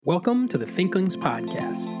Welcome to the Thinklings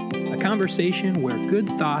Podcast, a conversation where good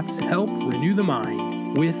thoughts help renew the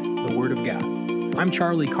mind with the Word of God. I'm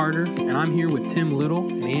Charlie Carter, and I'm here with Tim Little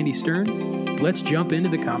and Andy Stearns. Let's jump into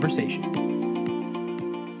the conversation.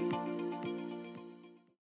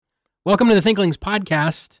 Welcome to the Thinklings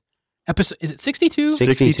Podcast. Episode, is it 62?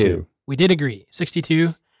 62. We did agree,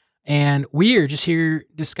 62. And we are just here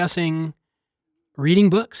discussing reading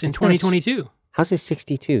books in 2022. How's it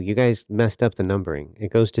 62? You guys messed up the numbering. It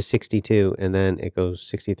goes to 62, and then it goes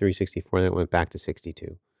 63, 64, and then it went back to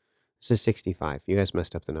 62. This is 65. You guys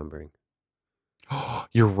messed up the numbering. Oh,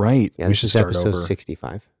 you're right. Yeah, we this should is start episode over.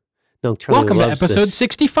 65. No, Charlie Welcome to loves episode this.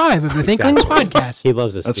 65 of the Thinklings Podcast. He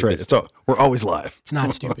loves this. That's right. So we're always live. It's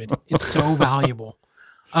not stupid. It's so valuable.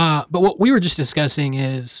 But what we were just discussing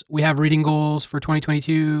is we have reading goals for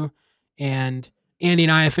 2022, and Andy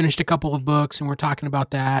and I have finished a couple of books, and we're talking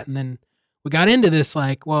about that. And then we got into this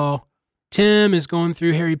like, well, Tim is going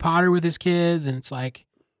through Harry Potter with his kids, and it's like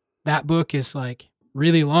that book is like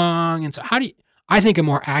really long. And so I think a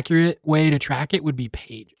more accurate way to track it would be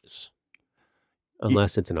pages.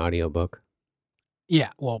 Unless it's an audiobook. Yeah,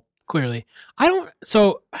 well, clearly. We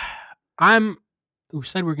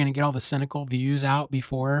said we're going to get all the cynical views out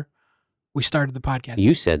before we started the podcast.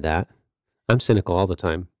 You said that. I'm cynical all the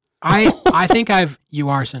time. I think you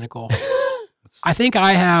are cynical. I think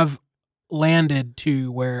I have landed to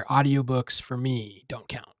where audiobooks for me don't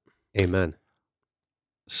count. Amen.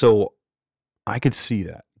 So I could see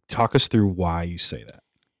that. Talk us through why you say that.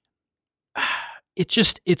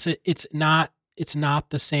 It's not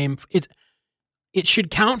the same. It should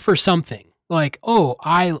count for something. Like, oh,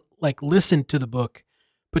 I like listened to the book,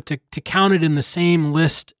 but to count it in the same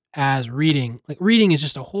list as reading, like reading is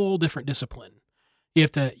just a whole different discipline. You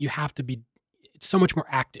have to be, it's so much more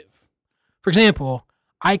active. For example,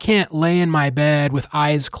 I can't lay in my bed with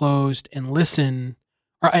eyes closed and listen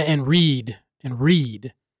and read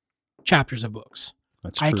chapters of books.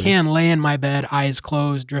 That's true. I can lay in my bed, eyes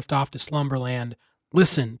closed, drift off to slumberland,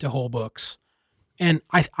 listen to whole books. And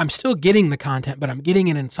I'm still getting the content, but I'm getting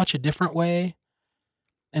it in such a different way.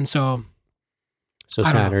 And so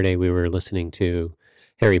Saturday we were listening to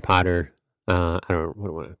Harry Potter, I don't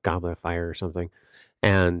know, what, Goblet of Fire or something.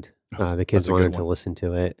 And the kids That's a good wanted to one. listen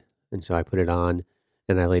to it. And so I put it on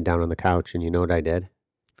and I laid down on the couch, and you know what I did?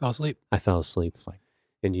 fell asleep. I fell asleep. It's like,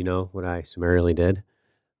 And you know what I summarily did?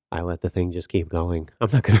 I let the thing just keep going. I'm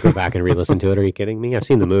not going to go back and re-listen to it. Are you kidding me? I've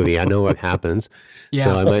seen the movie. I know what happens. Yeah.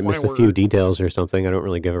 So I might Oh, miss my a few word. details or something. I don't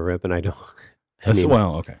really give a rip, and I don't. that's,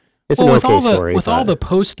 well, okay. It's Well, an with okay all the story. all but the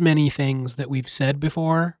post many things that we've said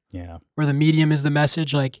before, Yeah. where the medium is the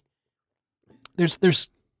message, like there's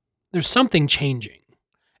something changing.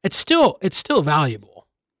 It's still valuable.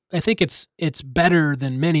 I think it's better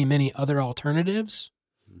than many other alternatives,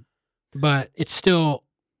 but it's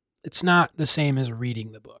not the same as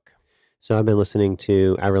reading the book. So I've been listening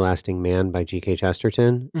to Everlasting Man by G.K.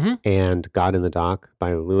 Chesterton Mhm. and God in the Dock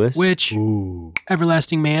by Lewis. Which Ooh.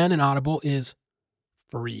 Everlasting Man and Audible is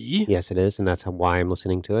free. Yes, it is, and that's why I'm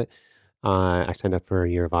listening to it. I signed up for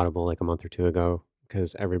a year of Audible like a month or two ago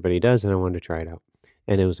because everybody does, and I wanted to try it out,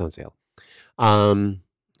 and it was on sale.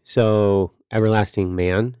 So Everlasting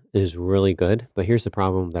Man is really good, but here's the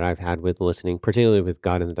problem that I've had with listening, particularly with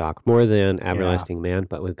God in the Dock, more than Everlasting Man,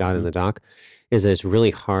 but with God in Mhm. the Dock, is that it's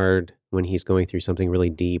really hard when he's going through something really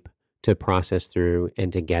deep to process through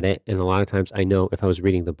and to get it. And a lot of times I know if I was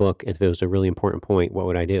reading the book, and if it was a really important point, what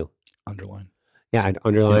would I do? Underline. Yeah, I'd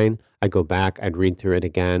underline, I'd go back, I'd read through it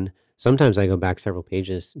again. Sometimes I go back several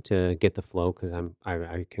pages to get the flow because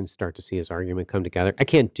I can start to see his argument come together. I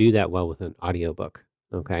can't do that well with an audiobook.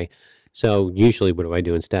 Okay. So usually what do I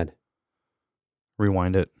do instead?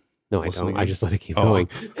 Rewind it. No, I Listen don't. I again. just let it keep Oh, going.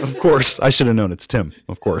 Of course. I should have known it's Tim.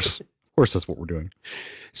 Of course. Of course, that's what we're doing.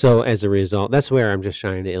 So as a result, that's where I'm just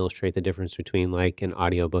trying to illustrate the difference between like an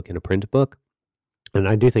audiobook and a print book. And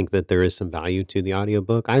I do think that there is some value to the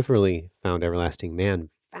audiobook. I've really found Everlasting Man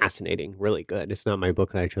fascinating, really good. It's not my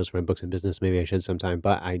book that I chose for my books and business. Maybe I should sometime,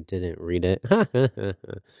 but I didn't read it.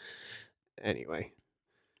 Anyway.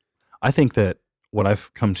 I think that what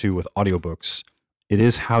I've come to with audiobooks,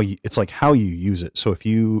 it's like how you use it. So if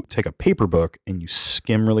you take a paper book and you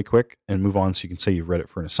skim really quick and move on so you can say you've read it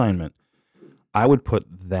for an assignment, I would put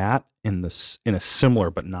that in a similar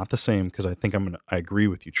but not the same, because I think I agree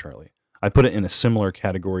with you, Charlie. I put it in a similar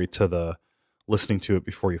category to the listening to it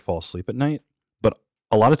before you fall asleep at night. But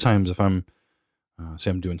a lot of times if I'm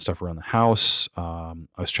say I'm doing stuff around the house, I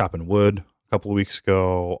was chopping wood a couple of weeks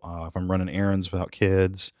ago, if I'm running errands without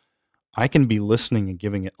kids, I can be listening and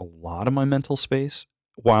giving it a lot of my mental space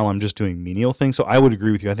while I'm just doing menial things. So I would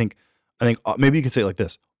agree with you. I think maybe you could say it like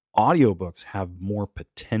this: audiobooks have more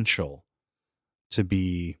potential to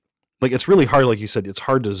be like, it's really hard. Like you said, it's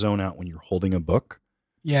hard to zone out when you're holding a book.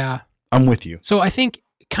 Yeah. I'm with you. So I think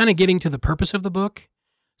kind of getting to the purpose of the book,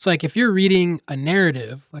 it's like if you're reading a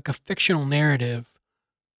narrative, like a fictional narrative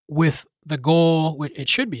with the goal, it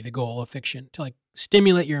should be the goal of fiction to like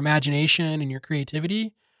stimulate your imagination and your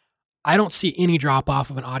creativity. I don't see any drop off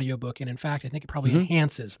of an audiobook. And in fact, I think it probably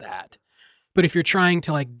enhances that. But if you're trying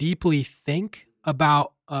to like deeply think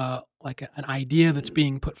about like an idea that's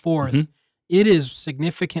being put forth, it is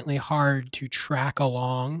significantly hard to track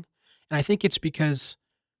along. And I think it's because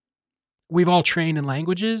we've all trained in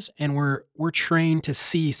languages and we're trained to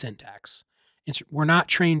see syntax. We're not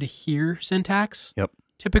trained to hear syntax. Yep.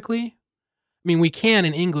 Typically. I mean, we can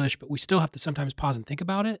in English, but we still have to sometimes pause and think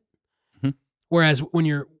about it. Whereas when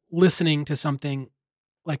you're listening to something,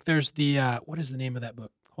 like there's the, what is the name of that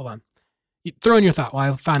book? Hold on. You throw in your thought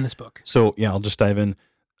while I find this book. So yeah, I'll just dive in.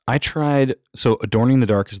 I tried, so Adorning the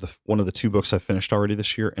Dark is one of the 2 books I've finished already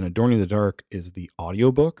this year, and Adorning the Dark is the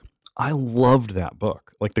audiobook. I loved that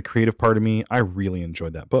book. Like the creative part of me, I really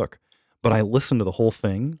enjoyed that book. But I listened to the whole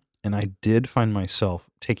thing, and I did find myself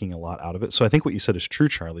taking a lot out of it. So I think what you said is true,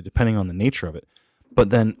 Charlie, depending on the nature of it. But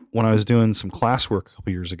then when I was doing some classwork a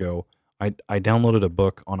couple years ago, I downloaded a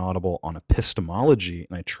book on Audible on epistemology,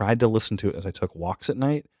 and I tried to listen to it as I took walks at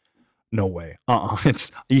night. No way.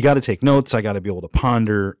 It's, you got to take notes. I got to be able to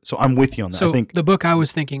ponder. So I'm with you on that. So I think the book I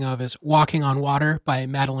was thinking of is Walking on Water by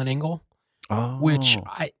Madeline Engel, which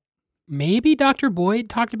maybe Dr. Boyd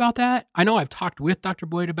talked about that. I know I've talked with Dr.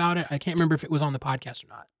 Boyd about it. I can't remember if it was on the podcast or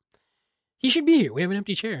not. He should be here. We have an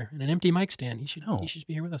empty chair and an empty mic stand. He should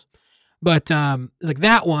be here with us. But like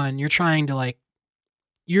that one, you're trying to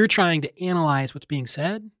analyze what's being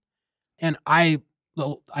said. And I've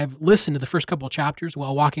listened to the first couple of chapters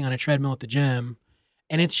while walking on a treadmill at the gym,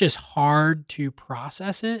 and it's just hard to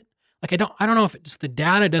process it. Like I don't know if it's the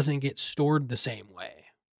data doesn't get stored the same way.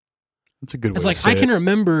 That's a good way It's to like say I can it.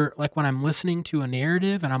 remember like when I'm listening to a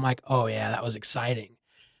narrative and I'm like, oh yeah, that was exciting.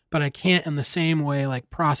 But I can't in the same way like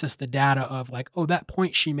process the data of like, oh, that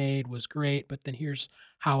point she made was great, but then here's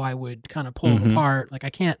how I would kind of pull it apart. Like I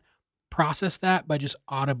can't process that by just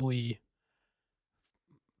audibly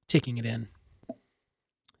taking it in.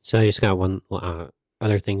 So I just got one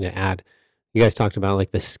other thing to add. You guys talked about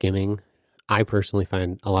like the skimming. I personally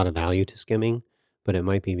find a lot of value to skimming, but it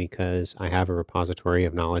might be because I have a repository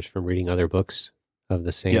of knowledge from reading other books of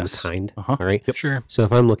the same kind. All right. Yep. Sure. So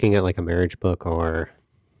if I'm looking at like a marriage book or,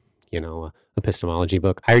 a epistemology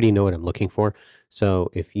book, I already know what I'm looking for. So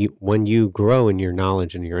when you grow in your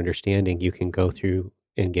knowledge and your understanding, you can go through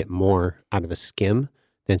and get more out of a skim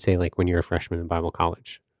than say like when you're a freshman in Bible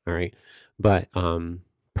college. All right. But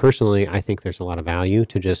personally, I think there's a lot of value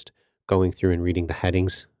to just going through and reading the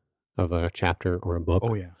headings of a chapter or a book.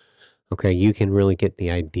 Oh yeah. Okay, you can really get the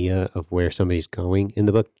idea of where somebody's going in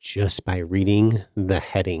the book just by reading the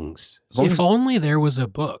headings. If only there was a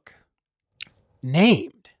book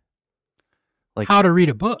named like How to Read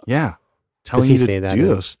a Book. Yeah. Does he say that? Do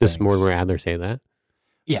those Does things. Mortimer Adler say that?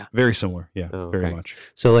 Yeah. Very similar. Yeah. Oh, Very okay. much.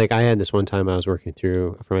 So like I had this one time I was working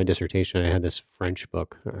through for my dissertation, I had this French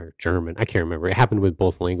book or German. I can't remember. It happened with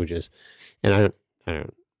both languages. And I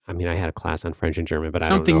had a class on French and German, but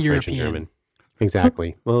Something I don't know French European. and German.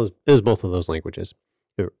 Exactly. Well, it was both of those languages.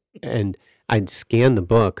 And I'd scan the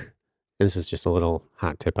book. And this is just a little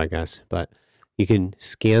hot tip, I guess, but you can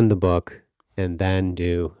scan the book and then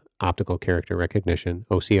do optical character recognition,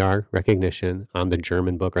 OCR recognition on the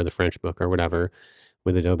German book or the French book or whatever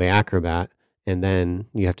with Adobe Acrobat. And then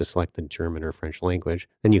you have to select the German or French language.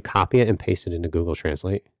 Then you copy it and paste it into Google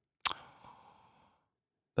Translate.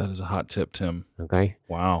 That is a hot tip, Tim. Okay.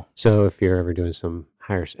 Wow. So if you're ever doing some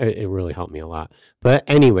higher, it really helped me a lot. But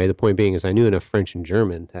anyway, the point being is I knew enough French and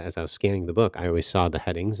German that as I was scanning the book, I always saw the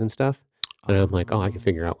headings and stuff. And I'm like, oh, I can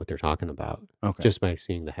figure out what they're talking about just by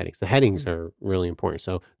seeing the headings. The headings are really important.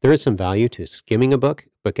 So there is some value to skimming a book,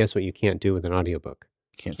 but guess what you can't do with an audiobook?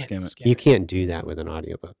 Can't skim it. You can't do that with an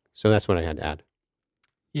audiobook. So that's what I had to add.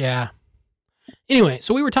 Yeah. Anyway,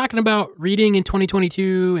 so we were talking about reading in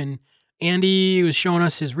 2022, and Andy was showing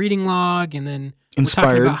us his reading log, and then we're talking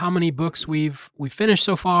Inspired. about how many books we've finished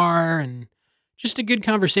so far, and just a good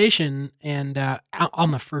conversation. And on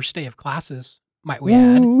the first day of classes, might we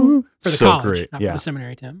add, for the So college, great. not Yeah. for the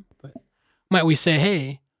seminary, Tim, but might we say,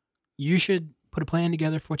 hey, you should put a plan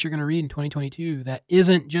together for what you're going to read in 2022 that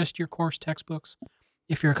isn't just your course textbooks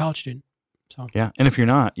if you're a college student. So Yeah. And if you're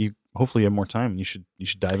not, you hopefully have more time. You should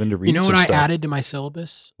dive into you reading know some what I stuff. added to my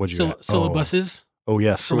syllabus? What'd you add? Syllabuses. Oh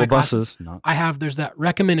yes, for my syllabuses. Not There's that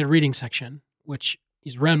recommended reading section, which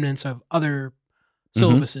is remnants of other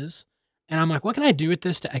Mm-hmm. syllabuses. And I'm like, what can I do with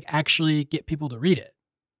this to actually get people to read it?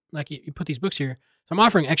 Like you put these books here. So I'm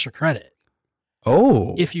offering extra credit.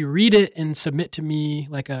 Oh. If you read it and submit to me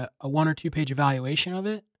like a 1 or 2 page evaluation of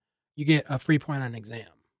it, you get a free point on an exam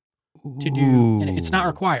to do. And it's not Ooh.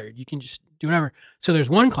 required. You can just do whatever. So there's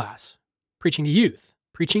one class, preaching to youth,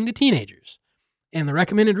 preaching to teenagers. And the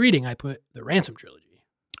recommended reading, I put the Ransom trilogy.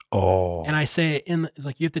 Oh. And I say, it's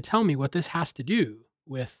like, you have to tell me what this has to do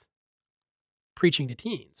with preaching to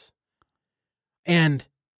teens. And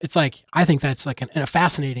it's like, I think that's like a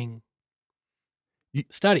fascinating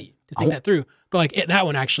study to think that through. But like that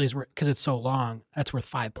one actually is, because it's so long, that's worth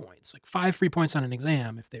 5 points. Like 5 free points on an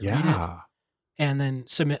exam if they read it. And then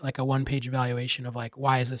submit like a 1-page evaluation of like,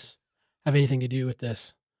 why does this have anything to do with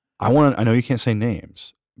this? I know you can't say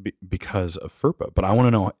names because of FERPA, but I want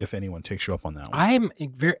to know if anyone takes you up on that one.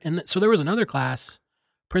 So there was another class,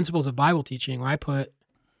 Principles of Bible Teaching, where I put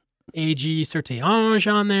A.G.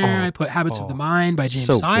 Sertange on there. I put Habits of the Mind by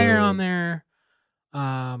James Sire on there.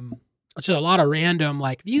 It's just a lot of random,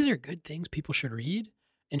 like, these are good things people should read,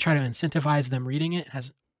 and try to incentivize them reading it. It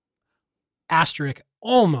has asterisk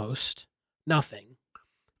almost nothing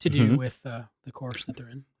to do with the course that they're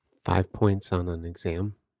in. 5 points on an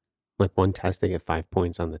exam? Like one test, they get 5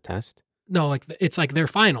 points on the test? No, like it's like their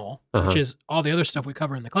final, which is all the other stuff we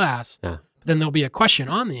cover in the class. Yeah. But then there'll be a question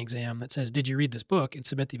on the exam that says, did you read this book, and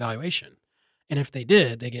submit the evaluation. And if they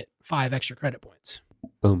did, they get 5 extra credit points.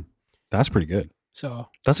 Boom. That's pretty good. So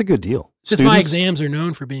that's a good deal. Since my exams are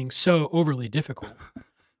known for being so overly difficult.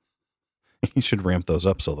 You should ramp those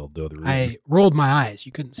up so they'll do the reading. I rolled my eyes.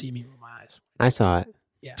 You couldn't see me roll my eyes. I saw it.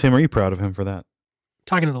 Yeah. Tim, are you proud of him for that?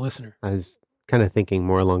 Talking to the listener. I was kind of thinking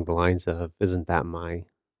more along the lines of, isn't that my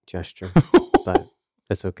gesture? But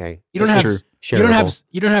that's okay. You don't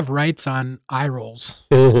have rights on eye rolls.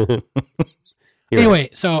 Anyway,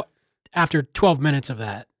 so after 12 minutes of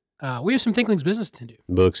that, we have some Thinklings business to do.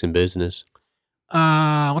 Books and business.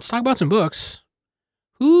 Let's talk about some books.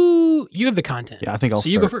 You have the content. Yeah, I think I'll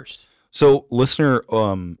start. You go first. So, listener,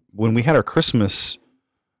 when we had our Christmas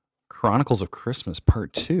Chronicles of Christmas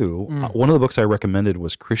Part 2, one of the books I recommended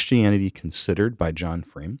was Christianity Considered by John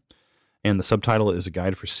Frame. And the subtitle is A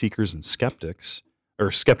Guide for Seekers and Skeptics,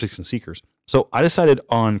 or Skeptics and Seekers. So I decided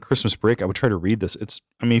on Christmas break I would try to read this. If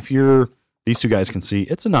these two guys can see,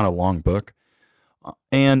 it's not a long book.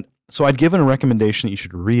 And so I'd given a recommendation that you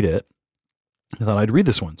should read it. I thought I'd read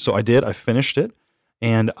this one. So I did. I finished it.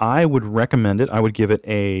 And I would recommend it. I would give it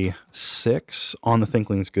a 6 on the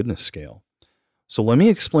Thinklings Goodness Scale. So let me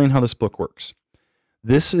explain how this book works.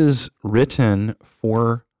 This is written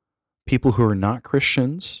for people who are not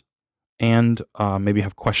Christians and maybe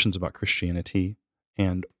have questions about Christianity.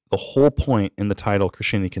 And the whole point in the title,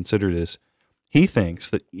 Christianity Considered, is he thinks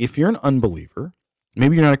that if you're an unbeliever,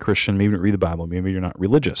 maybe you're not a Christian, maybe you don't read the Bible, maybe you're not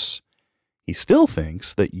religious, he still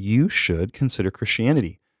thinks that you should consider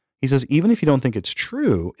Christianity. He says, even if you don't think it's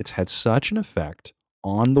true, it's had such an effect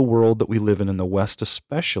on the world that we live in the West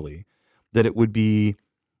especially, that it would be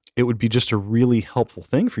just a really helpful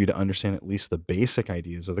thing for you to understand at least the basic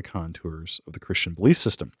ideas of the contours of the Christian belief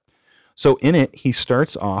system. So in it, he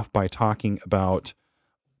starts off by talking about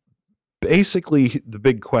basically the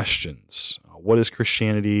big questions. What is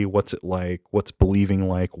Christianity? What's it like? What's believing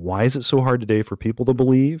like? Why is it so hard today for people to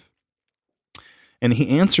believe? And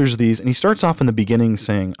he answers these, and he starts off in the beginning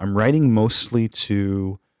saying, I'm writing mostly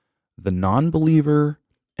to the non-believer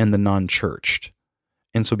and the non-churched.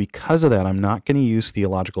 And so because of that, I'm not going to use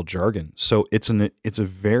theological jargon. So it's a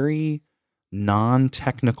very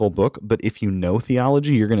non-technical book, but if you know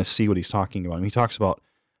theology, you're going to see what he's talking about. And he talks about,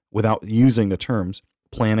 without using the terms,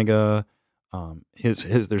 Plantinga.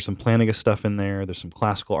 There's some Plantinga stuff in there. There's some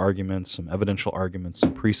classical arguments, some evidential arguments,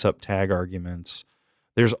 some precept tag arguments.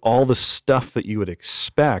 There's all the stuff that you would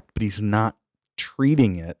expect, but he's not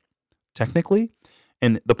treating it technically.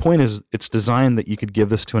 And the point is, it's designed that you could give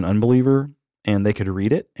this to an unbeliever and they could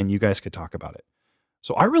read it and you guys could talk about it.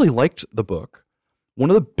 So I really liked the book. One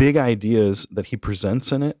of the big ideas that he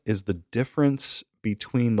presents in it is the difference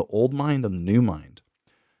between the old mind and the new mind.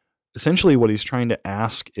 Essentially, what he's trying to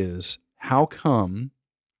ask is, how come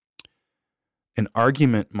an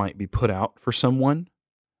argument might be put out for someone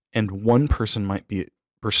and one person might be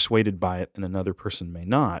persuaded by it and another person may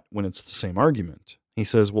not when it's the same argument? He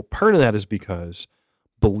says, well, part of that is because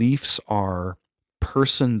beliefs are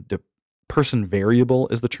person variable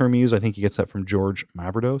is the term he used. I think he gets that from George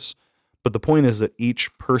Mavrodos. But the point is that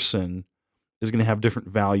each person is going to have different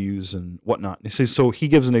values and whatnot. He says, so he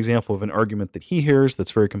gives an example of an argument that he hears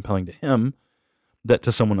that's very compelling to him, that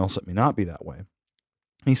to someone else it may not be that way. And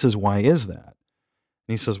he says, why is that? And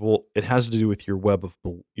he says, well, it has to do with your web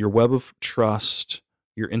of trust,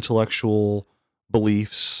 your intellectual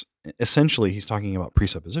beliefs. Essentially, he's talking about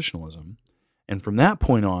presuppositionalism. And from that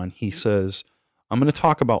point on, he says, I'm going to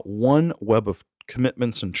talk about one web of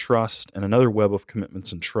commitments and trust and another web of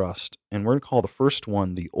commitments and trust. And we're going to call the first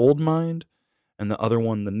one the old mind and the other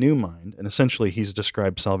one the new mind. And essentially, he's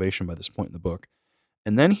described salvation by this point in the book.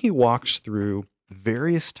 And then he walks through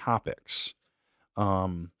various topics.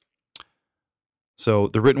 So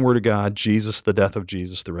the written word of God, Jesus, the death of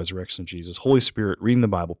Jesus, the resurrection of Jesus, Holy Spirit, reading the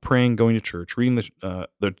Bible, praying, going to church, reading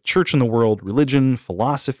the church in the world, religion,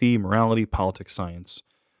 philosophy, morality, politics, science,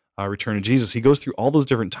 return of Jesus. He goes through all those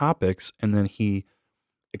different topics, and then he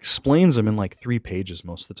explains them in like 3 pages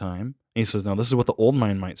most of the time. And he says, now this is what the old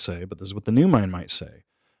mind might say, but this is what the new mind might say.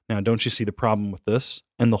 Now, don't you see the problem with this?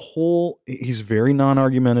 And he's very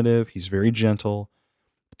non-argumentative. He's very gentle.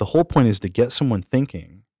 But the whole point is to get someone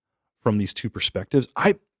thinking from these two perspectives.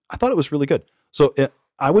 I thought it was really good. So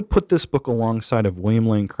I would put this book alongside of William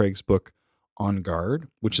Lane Craig's book On Guard,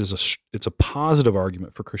 which is it's a positive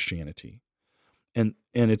argument for Christianity. And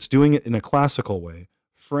it's doing it in a classical way.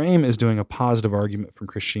 Frame is doing a positive argument for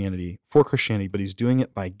Christianity, but he's doing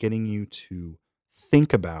it by getting you to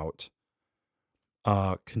think about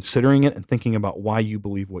considering it and thinking about why you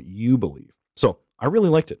believe what you believe. So I really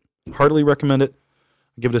liked it. Heartily recommend it.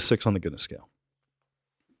 Give it a 6 on the goodness scale.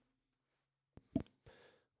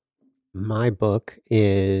 My book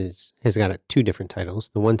has got 2 different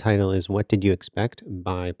titles. The one title is What Did You Expect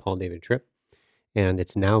by Paul David Tripp, and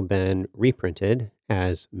it's now been reprinted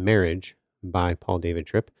as Marriage by Paul David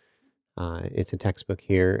Tripp. It's a textbook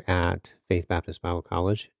here at Faith Baptist Bible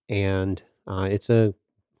College, and it's a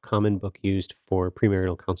common book used for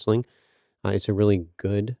premarital counseling. It's a really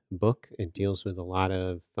good book. It deals with a lot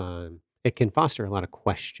of, it can foster a lot of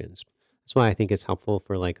questions. That's why I think it's helpful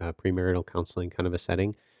for like a premarital counseling kind of a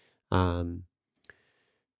setting.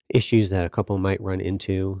 Issues that a couple might run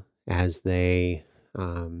into as their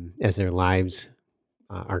lives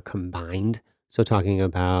are combined. So talking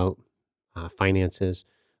about finances,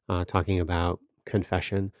 talking about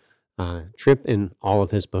confession. Tripp in all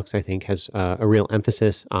of his books, I think, has a real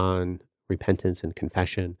emphasis on repentance and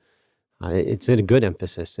confession. It's a good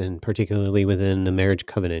emphasis, and particularly within the marriage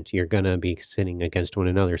covenant, you're going to be sinning against one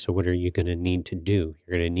another. So what are you going to need to do?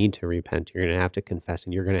 You're going to need to repent. You're going to have to confess,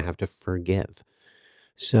 and you're going to have to forgive.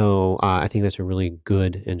 So I think that's a really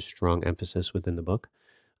good and strong emphasis within the book.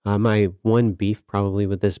 My one beef probably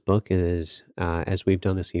with this book is, as we've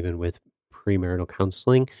done this even with premarital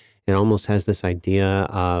counseling, it almost has this idea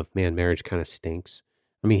of, man, marriage kind of stinks.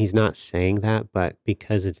 I mean, he's not saying that, but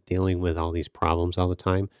because it's dealing with all these problems all the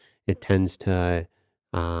time, it tends to,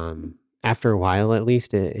 after a while at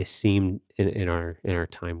least, it seemed in our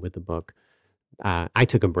time with the book, I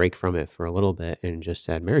took a break from it for a little bit and just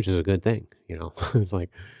said, marriage is a good thing. It's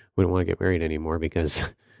like, we don't want to get married anymore because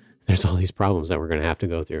there's all these problems that we're going to have to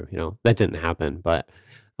go through. That didn't happen, but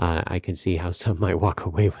I can see how some might walk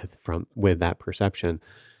away with that perception.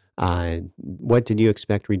 What Did You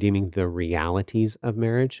Expect? Redeeming the Realities of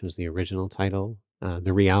Marriage was the original title.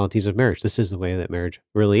 The Realities of Marriage. This is the way that marriage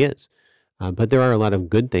really is. But there are a lot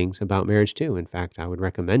of good things about marriage too. In fact, I would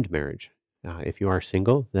recommend marriage. If you are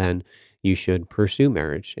single, then you should pursue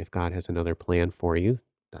marriage. If God has another plan for you,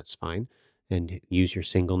 that's fine. And use your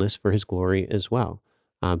singleness for his glory as well.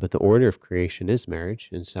 But the order of creation is marriage.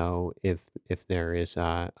 And so if there is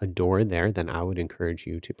a door there, then I would encourage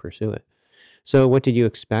you to pursue it. So What Did You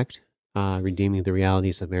Expect? Redeeming the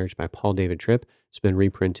Realities of Marriage by Paul David Tripp. It's been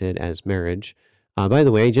reprinted as Marriage. By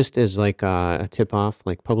the way, just as like a tip-off,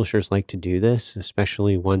 like publishers like to do this,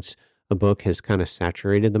 especially once a book has kind of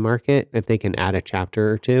saturated the market. If they can add a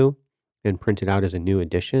chapter or 2 and print it out as a new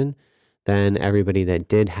edition, then everybody that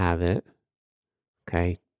did have it,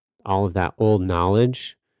 okay, all of that old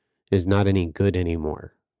knowledge is not any good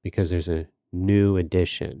anymore because there's a new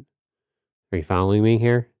edition. Are you following me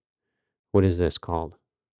here? What is this called?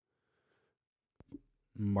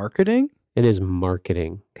 Marketing? It is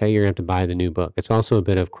marketing. Okay, you're going to have to buy the new book. It's also a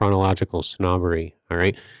bit of chronological snobbery, all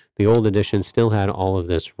right? The old edition still had all of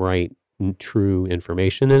this right, true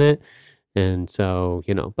information in it. And so,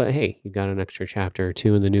 but hey, you got an extra chapter or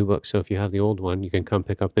 2 in the new book. So if you have the old one, you can come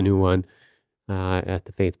pick up the new one at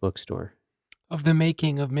the Faith Bookstore. Of the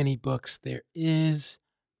making of many books, there is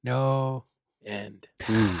no end.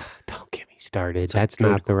 Don't get me started. That's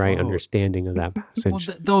not the right understanding of that passage.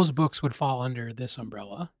 Well, those books would fall under this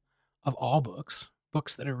umbrella of all books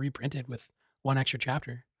that are reprinted with one extra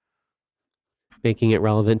chapter. Making it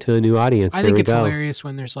relevant to a new audience. I think it's hilarious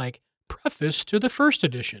when there's like preface to the first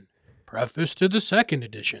edition, preface to the second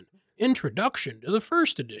edition, introduction to the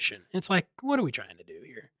first edition. It's like, what are we trying to do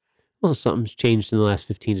here? well, something's changed in the last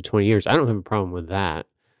 15 to 20 years. I don't have a problem with that.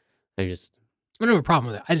 I don't have a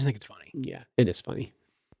problem with it. I just think it's funny. Yeah, it is funny.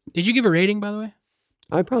 Did you give a rating, by the way?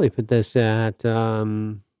 I'd probably put this at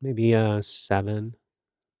maybe a 7.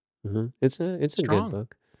 It's a Strong. good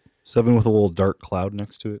book. 7 with a little dark cloud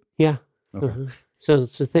next to it. Yeah. Okay. So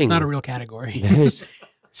it's the thing. It's not a real category. There's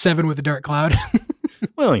 7 with a dark cloud.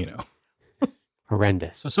 Well, you know.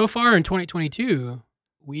 horrendous. So far in 2022,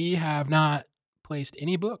 we have not placed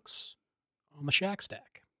any books on the Shack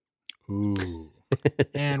Stack. Ooh.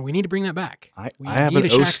 And we need to bring that back. We I have need an a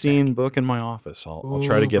Shack Osteen Stack. book in my office. I'll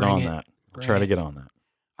try to Ooh, get bring on it. that. I'll Bring try to it. get on that.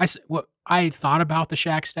 I thought about the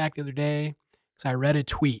Shack Stack the other day because I read a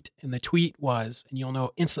tweet, and the tweet was, and you'll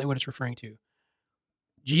know instantly what it's referring to.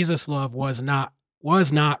 Jesus' love was not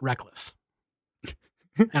reckless.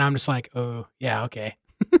 And I'm just like, oh yeah, okay.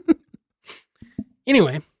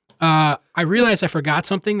 Anyway, I realized I forgot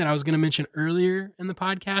something that I was going to mention earlier in the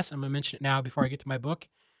podcast. I'm going to mention it now before I get to my book.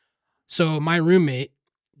 So my roommate,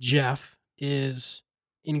 Jeff, is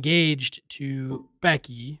engaged to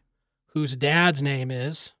Becky, whose dad's name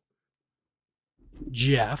is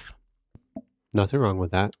Jeff. Nothing wrong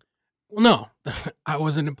with that. Well, no, I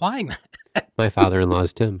wasn't implying that. My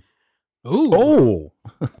father-in-law's Tim. Ooh. Oh.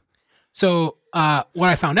 So what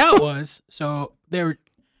I found out was, so they were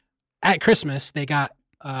at Christmas, they got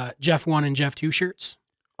Jeff 1 and Jeff 2 shirts,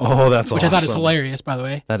 Oh, that's which awesome. I thought is hilarious, by the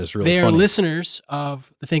way. That is really They are funny. listeners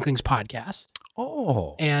of the Thinklings podcast.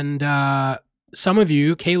 Oh. And some of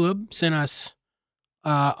you, Caleb, sent us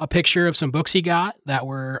a picture of some books he got that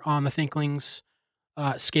were on the Thinklings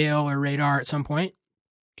scale or radar at some point.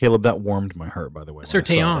 Caleb, that warmed my heart, by the way. when I saw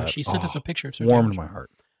Serteon, that. she sent us a picture of Serteon. Warmed my heart.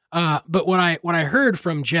 But what I heard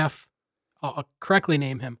from Jeff, I'll correctly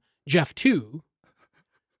name him Jeff 2,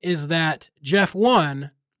 is that Jeff 1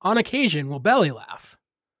 on occasion will belly laugh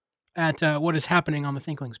at what is happening on the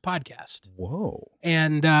Thinklings podcast. Whoa.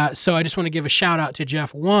 And so I just want to give a shout out to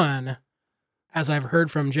Jeff 1, as I've heard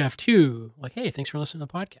from Jeff 2, like, hey, thanks for listening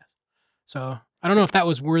to the podcast. So I don't know if that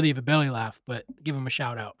was worthy of a belly laugh, but give him a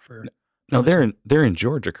shout out for No, they're in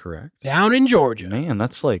Georgia, correct? down in Georgia. Man,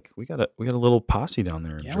 that's like we got a little posse down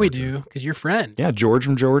there in Yeah, Georgia. we do, because your friend, Yeah, George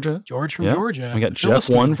from Georgia. George from Yeah. Georgia. We got the Jeff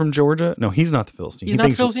Philistine. 1 from Georgia. No, he's not the Philistine. He's not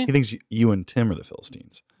the Philistine? He thinks you and Tim are the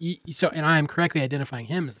Philistines. So, and I am correctly identifying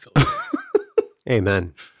him as the Philistine.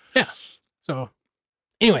 Amen. So,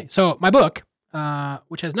 anyway, so my book,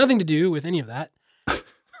 which has nothing to do with any of that,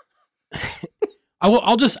 I'm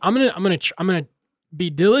gonna be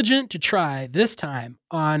diligent to try this time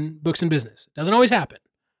on Books and Business. It doesn't always happen.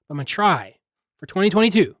 I'm gonna try for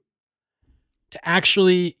 2022 to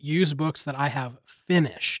actually use books that I have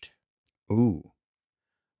finished, Ooh.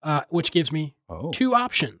 which gives me Oh. 2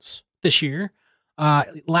 options this year.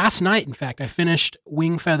 Last night, in fact, I finished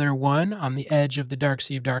Wingfeather 1 on the Edge of the Dark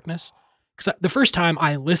Sea of Darkness. Because the first time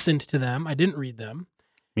I listened to them, I didn't read them.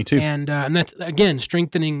 Me too. And that's, again,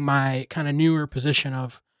 strengthening my kind of newer position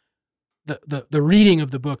of the reading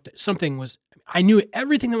of the book. That something was, I knew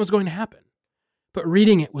everything that was going to happen, but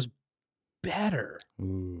reading it was better.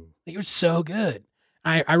 Ooh. It was so good.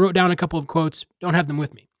 I wrote down a couple of quotes, don't have them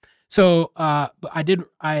with me. So, but and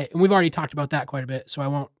we've already talked about that quite a bit, so I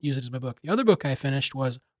won't use it as my book. The other book I finished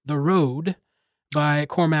was The Road by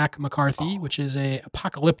Cormac McCarthy, which is a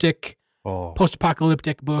Oh.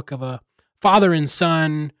 post-apocalyptic book of a father and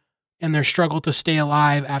son and their struggle to stay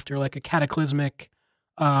alive after like a cataclysmic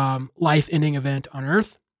life-ending event on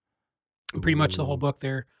Earth. And pretty much the whole book,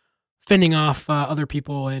 they're fending off other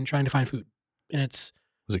people and trying to find food. And it's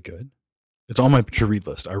Was it good? It's on my to read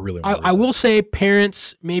list. I really want to I will say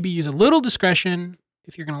parents maybe use a little discretion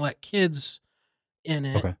if you're going to let kids in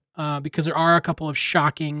it, Okay. because there are a couple of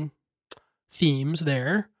shocking themes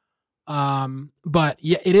there. But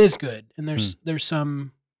yeah, it is good. And there's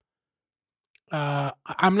some,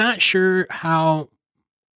 I'm not sure how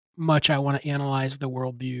much I want to analyze the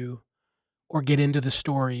worldview or get into the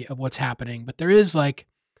story of what's happening, but there is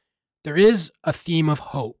a theme of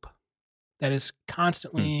hope that is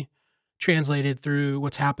constantly translated through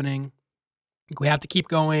what's happening. We have to keep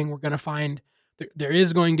going. We're going to find, there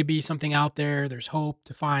is going to be something out there. There's hope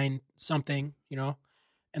to find something,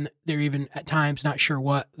 and they're even at times not sure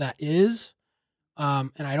what that is.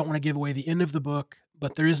 And I don't want to give away the end of the book,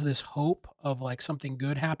 but there is this hope of like something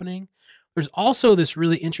good happening. There's also this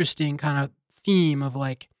really interesting kind of theme of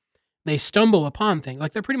like, they stumble upon things.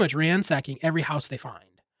 Like they're pretty much ransacking every house they find.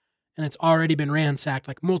 And it's already been ransacked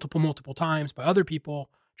like multiple times by other people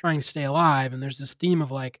trying to stay alive. And there's this theme of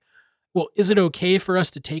like, well, is it okay for us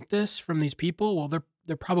to take this from these people? Well,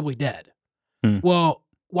 they're probably dead. Well,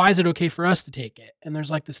 why is it okay for us to take it? And there's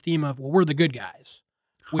like this theme of, well, we're the good guys.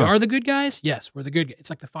 We are the good guys? Yes, we're the good guys. It's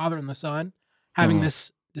like the father and the son having Uh-huh.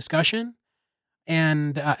 this discussion.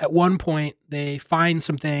 And at one point, they find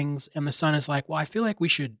some things, and the son is like, "Well, I feel like we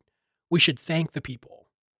should thank the people."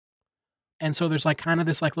 And so there's like kind of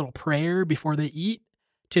this like little prayer before they eat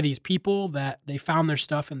to these people that they found their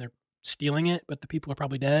stuff and they're stealing it, but the people are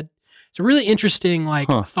probably dead. It's a really interesting like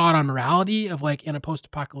Huh. thought on morality of like in a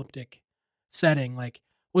post-apocalyptic setting. Like,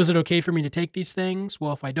 was it okay for me to take these things?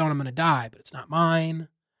 Well, if I don't, I'm going to die, but it's not mine.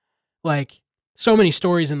 Like so many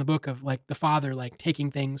stories in the book of like the father like taking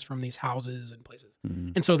things from these houses and places.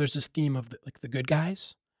 Mhm. And so there's this theme of the good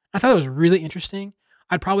guys. I thought it was really interesting.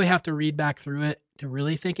 I'd probably have to read back through it to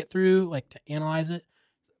really think it through, like to analyze it.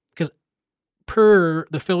 Because per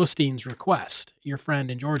the Philistines' request, your friend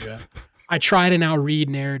in Georgia, I try to now read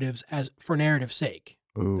narratives as for narrative's sake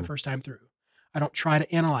Ooh. the first time through. I don't try to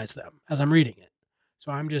analyze them as I'm reading it.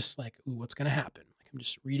 So I'm just like, ooh, what's going to happen? Like I'm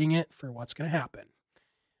just reading it for what's going to happen.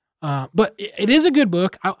 But it is a good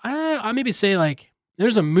book. I maybe say like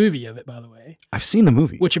there's a movie of it, by the way, I've seen the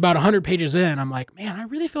movie. which about 100 pages in, I'm like, man, I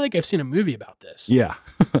really feel like I've seen a movie about this. Yeah.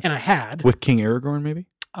 And I had. With King Aragorn, maybe?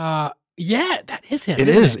 Yeah, that is him. It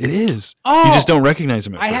isn't is. It is. Oh, You just don't recognize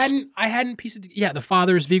him at first. I hadn't pieced it. Yeah, the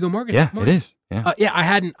father is Viggo Mortensen. Yeah, it is. Yeah. Yeah, I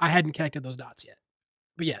hadn't connected those dots yet.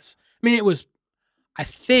 But yes, I mean, it was. I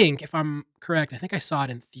think if I'm correct, I think I saw it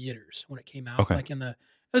in theaters when it came out. Okay. Like it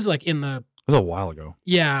was like in the. It was a while ago.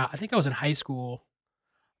 Yeah, I think I was in high school,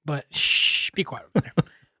 but shh, be quiet over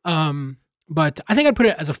there. But I think I'd put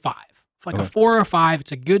it as a 5, like a Okay. 4 or a 5.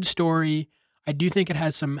 It's a good story. I do think it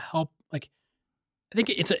has some help. Like, I think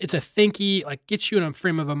it's a thinky, like gets you in a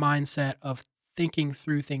frame of a mindset of thinking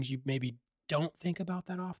through things you maybe don't think about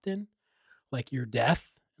that often, like your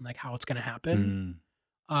death and like how it's going to happen.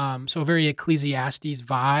 Mm. So a very Ecclesiastes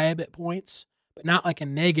vibe at points, but not like a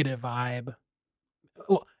negative vibe.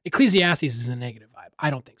 Well, Ecclesiastes is a negative vibe. I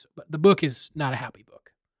don't think so. But the book is not a happy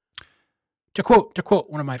book. To quote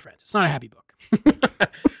one of my friends, it's not a happy book.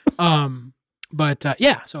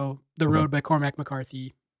 Yeah, so The Okay. Road by Cormac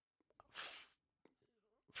McCarthy,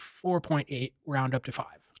 4.8, round up to 5.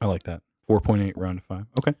 I like that. 4.8 round to 5.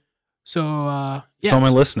 Okay. So yeah. It's on my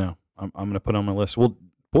list now. I'm going to put it on my list. Well,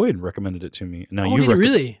 Boyd recommended it to me. Now Oh, you did he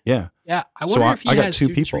really? Yeah. Yeah. I So wonder if he I got has 2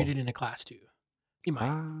 students people. read it in a class too. He might.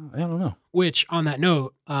 I don't know. Which on that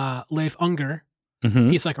note, Leif Unger,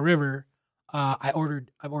 Mm-hmm. Peace Like a River, I've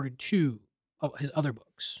ordered 2 of his other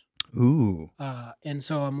books. Ooh. And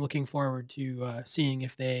so I'm looking forward to seeing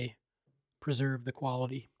if they preserve the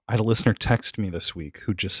quality. I had a listener text me this week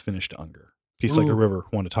who just finished Unger. Peace Like a Ooh. River.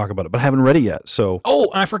 Wanted to talk about it, but I haven't read it yet. So Oh,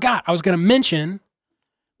 and I forgot. I was going to mention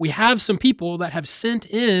we have some people that have sent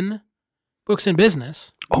in books in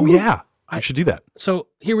business. oh yeah, I I- should do that. So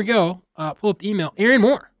here we go. Pull up the email. Aaron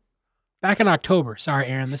Moore. Back in October. Sorry,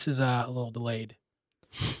 Aaron. This is a little delayed.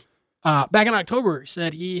 Back in October,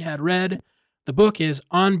 said he had read the book is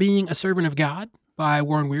On Being a Servant of God by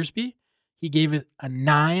Warren Wiersbe. He gave it a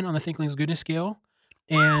 9 on the Thinkling's Goodness scale.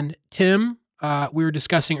 And Tim, we were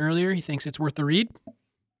discussing earlier, he thinks it's worth the read.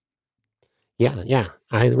 Yeah.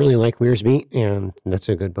 I really like Wiersbe, and that's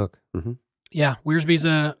a good book. Hmm. Yeah, Wiersbe's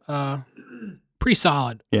a pretty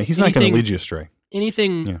solid. Yeah, he's not going to Anything- lead you astray.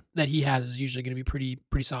 Anything Yeah. that he has is usually going to be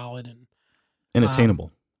pretty solid. And And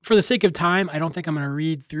attainable. for the sake of time, I don't think I'm going to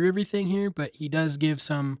read through everything here, but he does give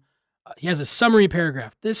some. He has a summary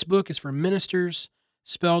paragraph. This book is for ministers,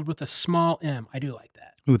 spelled with a small m. I do like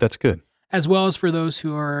that. Ooh, that's good. As well as for those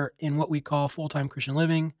who are in what we call full-time Christian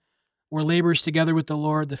living, where labors together with the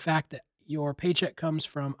Lord. The fact that your paycheck comes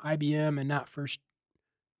from IBM and not First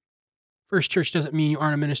Church doesn't mean you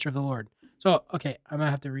aren't a minister of the Lord. So, okay, I'm going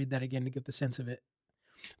to have to read that again to get the sense of it.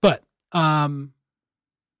 But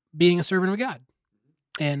being a servant of God.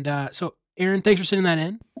 And so, Aaron, thanks for sending that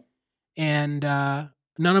in. And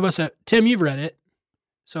none of us, Tim, you've read it.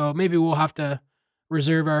 So maybe we'll have to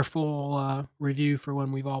reserve our full review for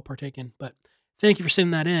when we've all partaken. But thank you for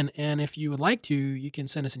sending that in. And if you would like to, you can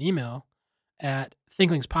send us an email at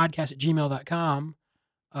thinklingspodcast@gmail.com,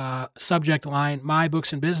 subject line, My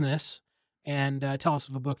Books and Business, and tell us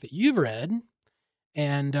of a book that you've read.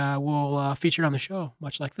 And we'll feature it on the show,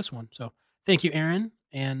 much like this one. So thank you, Aaron.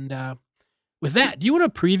 And with that, do you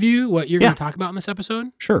want to preview what you're going Yeah. to talk about in this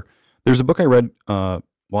episode? Sure. There's a book I read. Well,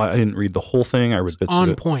 I didn't read the whole thing. I read It's bits of on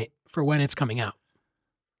it. point for when it's coming out.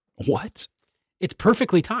 What? It's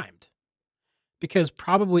perfectly timed because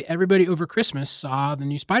probably everybody over Christmas saw the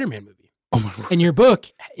new Spider-Man movie. Oh my word. And your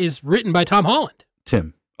book is written by Tom Holland.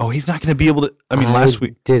 Tim. Oh, he's not going to be able to. I mean, last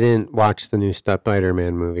week, didn't watch the new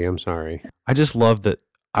Spider-Man movie. I'm sorry. I just love that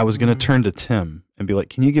I was going to Mhm. turn to Tim and be like,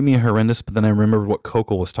 can you give me a horrendous? But then I remembered what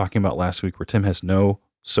Coco was talking about last week, where Tim has no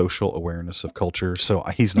social awareness of culture, so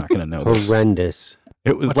he's not going to know this. Horrendous.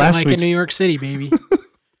 It was What's it last like in week's. New York City, baby?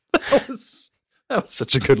 that was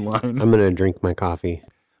such a good line. I'm gonna drink my coffee.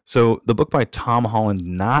 So the book by Tom Holland,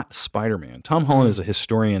 not Spider-Man. Tom Holland is a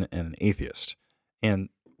historian and an atheist, and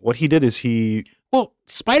what he did is he. Well,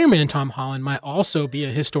 Spider-Man Tom Holland might also be a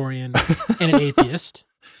historian and an atheist.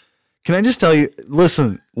 Can I just tell you?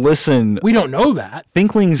 Listen. We don't know that.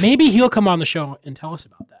 Thinklings. Maybe he'll come on the show and tell us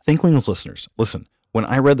about that. Thinklings listeners, listen. When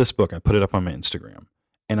I read this book, I put it up on my Instagram,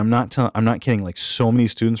 and I'm not kidding. Like, so many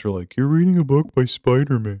students were like, "You're reading a book by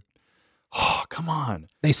Spider-Man." Oh, come on.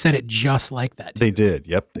 They said it just like that. They did.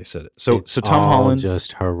 Yep, they said it. So It's Tom all Holland.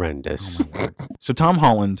 just horrendous. Oh my word. So Tom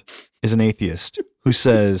Holland is an atheist who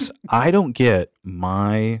says, "I don't get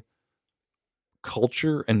my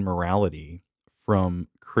culture and morality from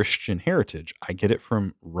Christian heritage. I get it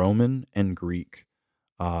from Roman and Greek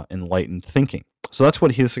enlightened thinking." So that's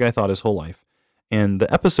what this guy thought his whole life. And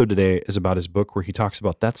the episode today is about his book where he talks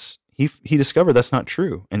about he discovered that's not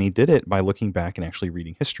true. And he did it by looking back and actually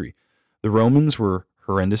reading history. The Romans were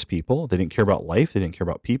horrendous people. They didn't care about life. They didn't care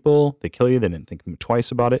about people. They kill you. They didn't think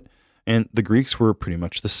twice about it. And the Greeks were pretty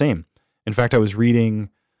much the same. In fact, I was reading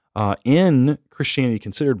in Christianity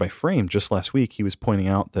Considered by Frame just last week, he was pointing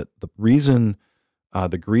out that the reason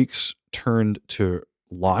the Greeks turned to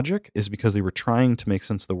logic is because they were trying to make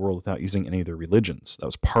sense of the world without using any of their religions. That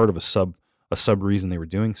was part of a sub reason they were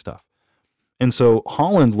doing stuff. And so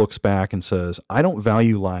Holland looks back and says, I don't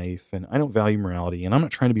value life and I don't value morality, and I'm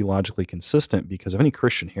not trying to be logically consistent because of any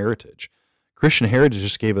Christian heritage. Christian heritage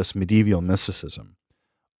just gave us medieval mysticism.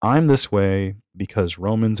 I'm this way because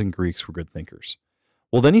Romans and Greeks were good thinkers.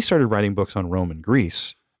 Well, then he started writing books on Rome and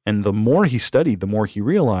Greece, and the more he studied, the more he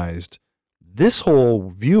realized this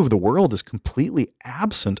whole view of the world is completely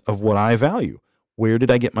absent of what I value. Where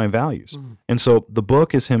did I get my values? And so the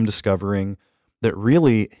book is him discovering that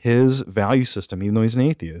really his value system, even though he's an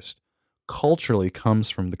atheist, culturally comes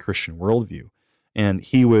from the Christian worldview. And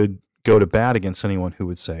he would go to bat against anyone who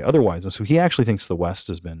would say otherwise. And so he actually thinks the West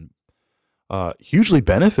has been hugely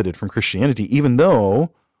benefited from Christianity, even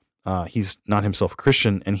though he's not himself a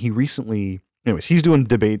Christian. And he recently, anyways, he's doing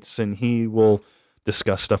debates and he will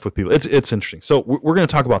discuss stuff with people. It's interesting. So we're going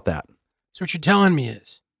to talk about that. So what you're telling me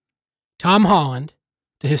is Tom Holland,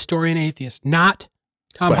 the historian atheist, not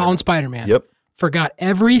Tom Holland Spider-Man, Yep. forgot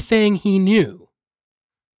everything he knew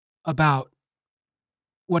about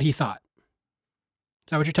what he thought.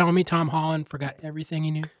 Is that what you're telling me? Tom Holland forgot everything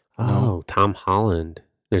he knew? Oh, Tom Holland.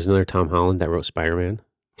 There's another Tom Holland that wrote Spider-Man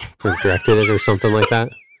or directed it or something like that.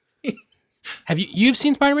 Have you've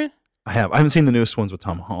seen Spider-Man? I have. I haven't seen the newest ones with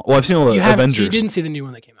Tom Holland. Well, I've seen all the You haven't. Avengers. So you didn't see the new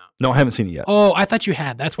one that came out. No, I haven't seen it yet. Oh, I thought you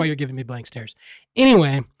had. That's why you're giving me blank stares.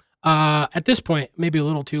 Anyway, at this point, maybe a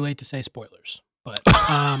little too late to say spoilers, but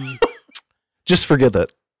Just forget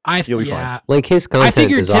that. You'll be yeah, Like his I content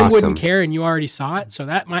figured is Tim awesome. wouldn't care, and you already saw it, so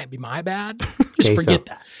that might be my bad. Just Okay, forget so-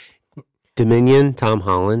 that. Dominion, Tom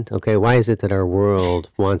Holland. Okay, why is it that our world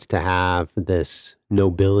wants to have this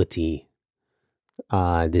nobility,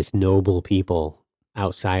 this noble people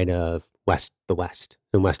outside of the West,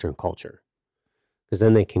 and Western culture? Because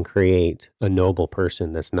then they can create a noble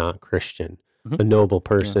person that's not Christian, a noble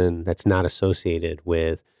person that's not associated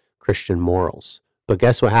with Christian morals. But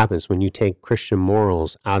guess what happens when you take Christian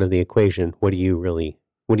morals out of the equation? What do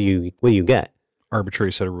you get?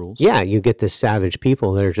 Arbitrary set of rules. Yeah, you get this savage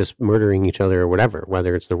people that are just murdering each other or whatever,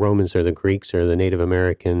 whether it's the Romans or the Greeks or the Native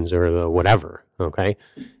Americans or the whatever, okay?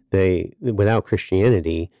 Without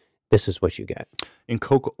Christianity, this is what you get. In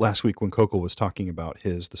Coco, last week when Coco was talking about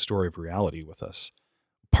the story of reality with us,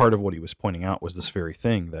 part of what he was pointing out was this very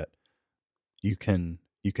thing that you can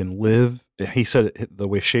live. He said it, the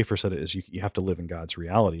way Schaefer said it is you have to live in God's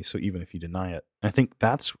reality. So even if you deny it, and I think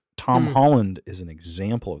that's Tom Holland is an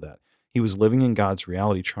example of that. He was living in God's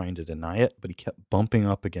reality, trying to deny it, but he kept bumping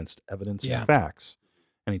up against evidence and facts,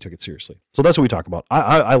 and he took it seriously. So that's what we talk about.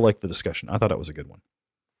 I like the discussion. I thought it was a good one.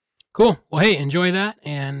 Cool. Well, hey, enjoy that,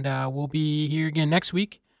 and we'll be here again next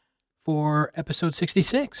week for episode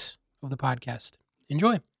 66 of the podcast.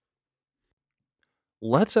 Enjoy.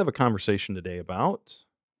 Let's have a conversation today about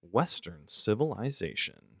Western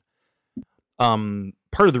civilization.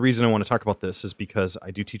 Part of the reason I want to talk about this is because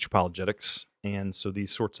I do teach apologetics, and so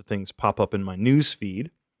these sorts of things pop up in my news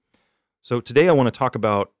feed. So today I want to talk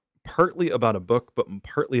about partly about a book, but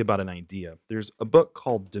partly about an idea. There's a book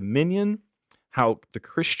called Dominion, How the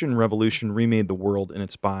Christian Revolution Remade the World, and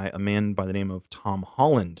it's by a man by the name of Tom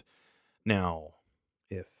Holland. Now,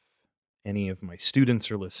 if any of my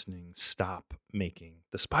students are listening, stop making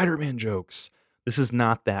the Spider-Man jokes. This is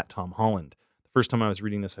not that Tom Holland. The First time I was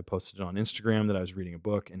reading this, I posted it on Instagram that I was reading a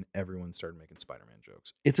book, and everyone started making Spider-Man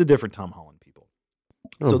jokes. It's a different Tom Holland, people.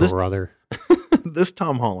 Oh, So this brother. this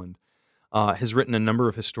Tom Holland has written a number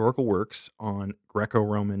of historical works on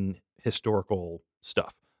Greco-Roman historical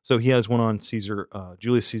stuff. So he has one on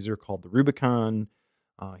Julius Caesar called the Rubicon.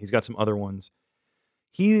 He's got some other ones.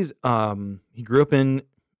 He grew up in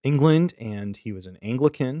England, and he was an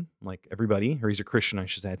Anglican, like everybody, or he's a Christian, I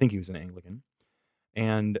should say. I think he was an Anglican.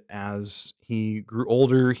 And as he grew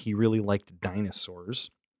older, he really liked dinosaurs.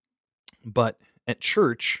 But at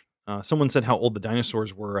church, someone said how old the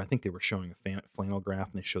dinosaurs were. I think they were showing a flannel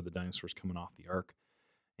graph, and they showed the dinosaurs coming off the ark.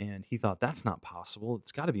 And he thought, that's not possible.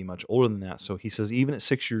 It's got to be much older than that. So he says even at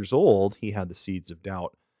 6 years old, he had the seeds of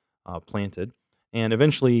doubt planted. And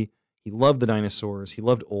eventually, he loved the dinosaurs. He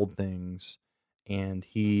loved old things. And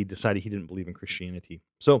he decided he didn't believe in Christianity.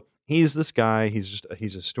 So he's this guy. He's a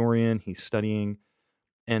historian. He's studying.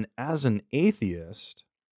 And as an atheist,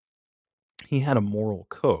 he had a moral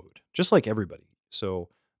code, just like everybody. So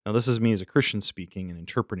now this is me as a Christian speaking and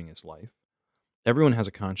interpreting his life. Everyone has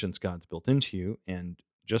a conscience God's built into you, and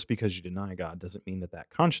just because you deny God doesn't mean that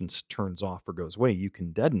conscience turns off or goes away. You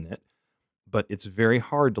can deaden it, but it's very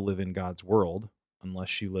hard to live in God's world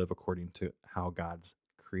unless you live according to how God's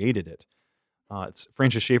created it.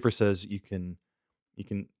 Francis Schaeffer says you can.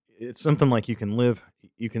 It's something like you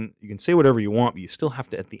can say whatever you want, but you still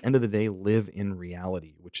have to, at the end of the day, live in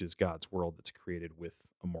reality, which is God's world that's created with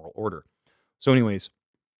a moral order. So anyways,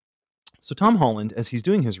 so Tom Holland, as he's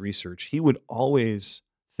doing his research, he would always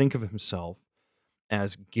think of himself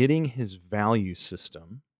as getting his value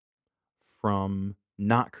system from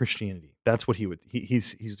not Christianity. That's what he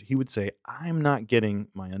would say, I'm not getting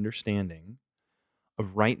my understanding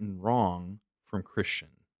of right and wrong from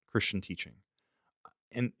Christian teaching.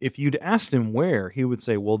 And if you'd asked him where, he would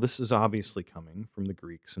say, well, this is obviously coming from the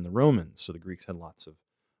Greeks and the Romans. So the Greeks had lots of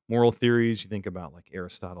moral theories. You think about like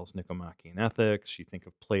Aristotle's Nicomachean Ethics. You think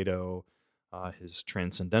of Plato, his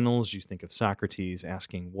Transcendentals. You think of Socrates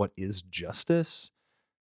asking, what is justice?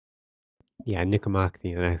 Yeah,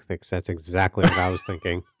 Nicomachean Ethics. That's exactly what I was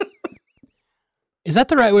thinking. Is that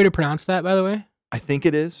the right way to pronounce that, by the way? I think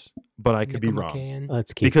it is, but I could be wrong. Nicomachean.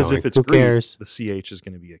 Let's keep Because going. if it's Who Greek, cares? the CH is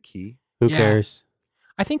going to be a key. Who Yeah. cares?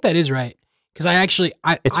 I think that is right. Because I It's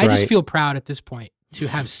just right. feel proud at this point to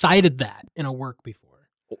have cited that in a work before.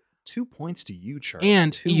 2 points to you, Charlie.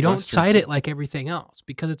 And Two you don't Western cite it civ- like everything else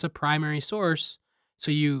because it's a primary source.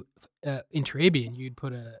 So you, in Turabian, you'd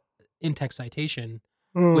put a in-text citation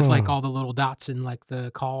with like all the little dots and like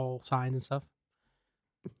the call signs and stuff.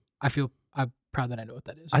 I'm proud that I know what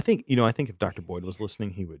that is. I think if Dr. Boyd was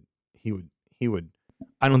listening, he would.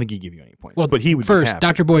 I don't think he'd give you any points. Well, but he would. be First, happy.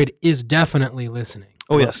 Dr. Boyd is definitely listening.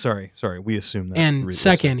 Oh yeah, sorry. We assume that. And Reed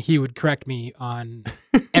second, he would correct me on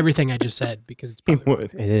everything I just said because it's he probably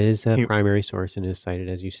would. It is a He- primary source and is cited,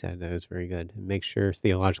 as you said. That is very good. And make sure,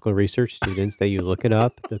 theological research students, that you look it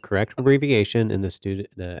up, the correct abbreviation in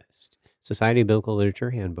the Society of Biblical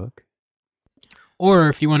Literature Handbook. Or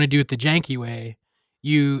if you want to do it the janky way,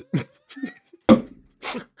 you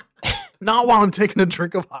Not while I'm taking a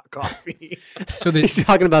drink of hot coffee. so He's the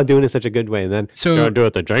talking about doing it such a good way, and then so don't do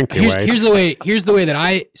it the janky way. here's the way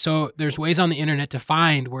that so there's ways on the internet to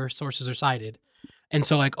find where sources are cited. And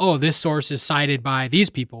so like, oh, this source is cited by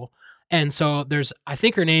these people. And so I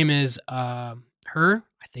think her name is her.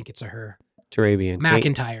 I think it's a her. Turabian.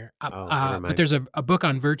 McIntyre. Oh, never mind. But there's a book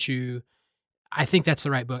on virtue. I think that's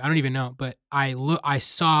the right book. I don't even know, but I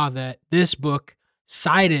saw that this book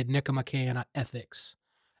cited Nicomachean Ethics.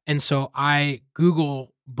 And so I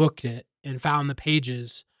Google booked it and found the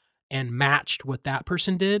pages and matched what that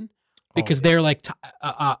person did because they're like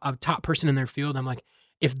a top person in their field. I'm like,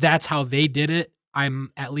 if that's how they did it,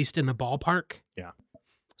 I'm at least in the ballpark. Yeah.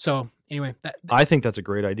 So anyway, I think that's a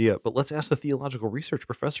great idea. But let's ask the theological research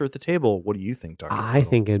professor at the table. What do you think, Dr. I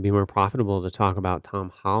think it'd be more profitable to talk about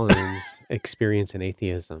Tom Holland's experience in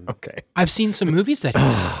atheism. Okay. I've seen some movies that he's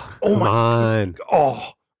in. Oh Come my- on.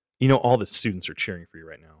 Oh, all the students are cheering for you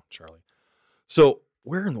right now, Charlie. So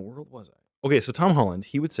where in the world was I? Okay, so Tom Holland,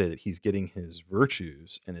 he would say that he's getting his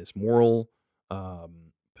virtues and his moral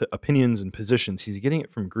opinions and positions. He's getting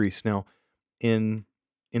it from Greece. Now, in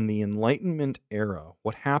the Enlightenment era,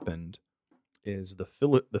 what happened is the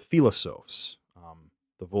philosophers,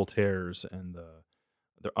 the Voltaires and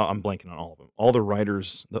I'm blanking on all of them. All the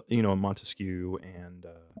writers, Montesquieu and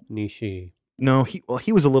Nishi. no,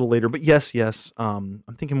 he was a little later, but yes. I'm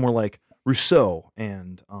thinking more like Rousseau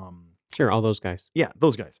and Sure, all those guys. yeah,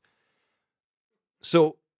 those guys.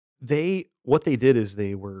 So what they did is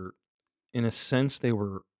they were, in a sense, they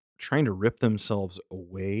were trying to rip themselves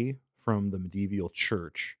away from the medieval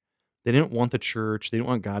church They didn't want the church. They didn't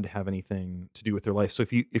want God to have anything to do with their life. So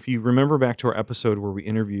if you remember back to our episode where we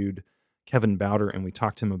interviewed Kevin Bowder and we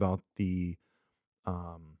talked to him about the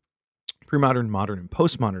pre-modern, modern, and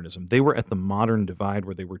postmodernism, they were at the modern divide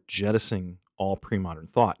where they were jettisoning all pre-modern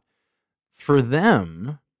thought. For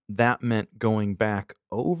them, that meant going back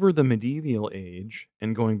over the medieval age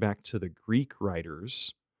and going back to the Greek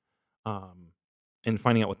writers and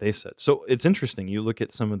finding out what they said. So it's interesting. You look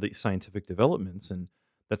at some of the scientific developments, and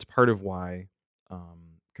that's part of why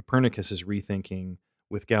Copernicus is rethinking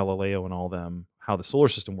with Galileo and all them how the solar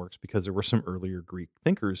system works, because there were some earlier Greek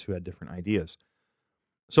thinkers who had different ideas.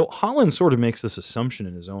 So Holland sort of makes this assumption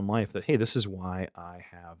in his own life that, hey, this is why I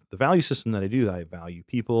have the value system that I do. That I value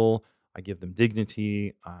people. I give them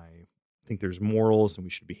dignity. I think there's morals and we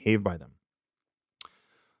should behave by them.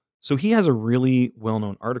 So he has a really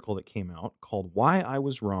well-known article that came out called Why I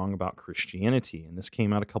Was Wrong About Christianity. And this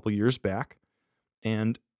came out a couple years back.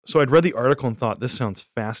 And so I'd read the article and thought, this sounds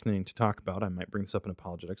fascinating to talk about. I might bring this up in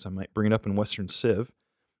apologetics. I might bring it up in Western Civ.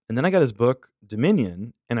 And then I got his book,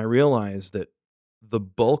 Dominion, and I realized that the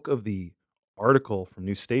bulk of the article from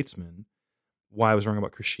New Statesman, Why I Was Wrong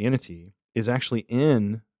About Christianity, is actually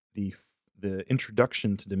in the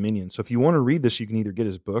introduction to Dominion. So if you want to read this, you can either get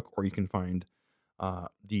his book or you can find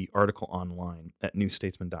the article online at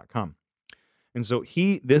newstatesman.com. And so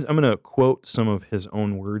I'm going to quote some of his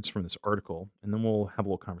own words from this article, and then we'll have a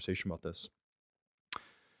little conversation about this.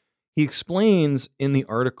 He explains in the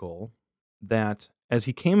article that as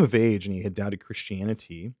he came of age and he had doubted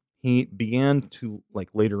Christianity, he began to, like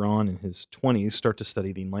later on in his 20s, start to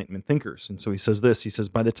study the Enlightenment thinkers. And so he says this, he says,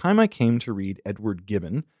 by the time I came to read Edward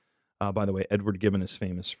Gibbon, by the way, Edward Gibbon is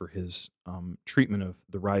famous for his treatment of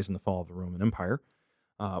the rise and the fall of the Roman Empire.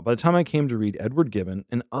 By the time I came to read Edward Gibbon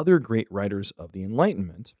and other great writers of the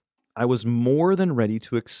Enlightenment, I was more than ready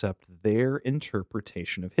to accept their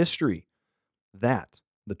interpretation of history, that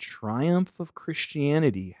the triumph of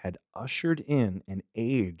Christianity had ushered in an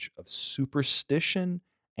age of superstition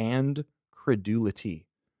and credulity,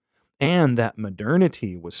 and that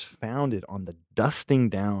modernity was founded on the dusting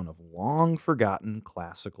down of long-forgotten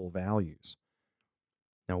classical values.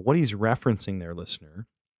 Now, what he's referencing there, listener,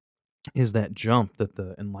 is that jump that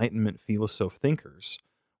the Enlightenment philosoph thinkers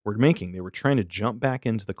were making. They were trying to jump back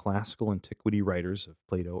into the classical antiquity writers of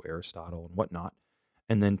Plato, Aristotle, and whatnot,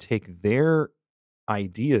 and then take their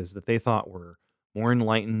ideas that they thought were more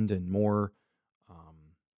enlightened and more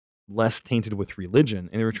less tainted with religion,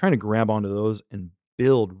 and they were trying to grab onto those and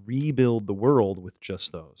rebuild the world with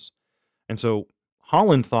just those. And so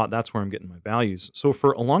Holland thought, that's where I'm getting my values. So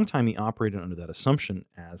for a long time, he operated under that assumption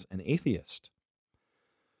as an atheist.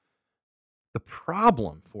 The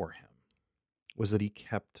problem for him was that he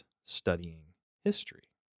kept studying history.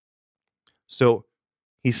 So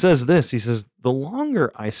he says this, he says, the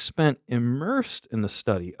longer I spent immersed in the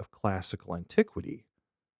study of classical antiquity,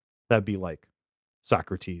 that'd be like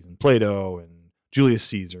Socrates and Plato and Julius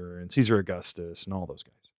Caesar and Caesar Augustus and all those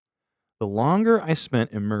guys. The longer I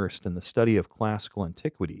spent immersed in the study of classical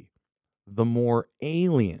antiquity, the more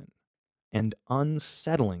alien and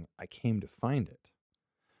unsettling I came to find it.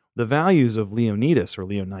 The values of Leonidas,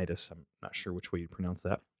 I'm not sure which way you pronounce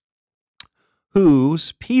that,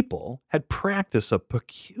 whose people had practiced a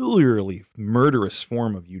peculiarly murderous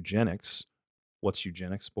form of eugenics. What's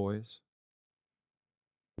eugenics, boys?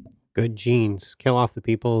 Good genes. Kill off the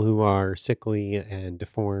people who are sickly and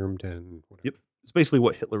deformed and whatever. Yep. It's basically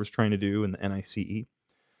what Hitler was trying to do in the NICE.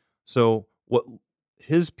 So what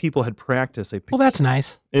his people had practiced Well, that's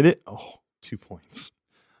nice. 2 points.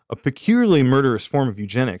 A peculiarly murderous form of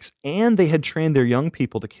eugenics, and they had trained their young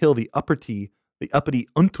people to kill the uppity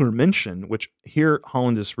Untermenschen, which here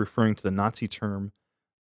Holland is referring to the Nazi term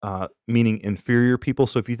meaning inferior people.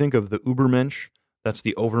 So if you think of the Übermensch, that's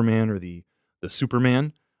the overman or the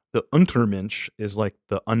superman. The Untermensch is like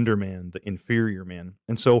the underman, the inferior man.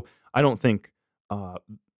 And so I don't think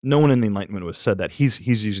no one in the Enlightenment would have said that. He's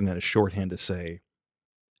using that as shorthand to say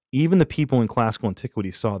even the people in classical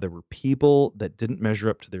antiquity saw there were people that didn't measure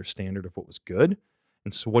up to their standard of what was good.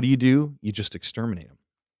 And so what do? You just exterminate them.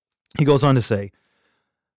 He goes on to say,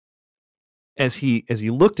 as he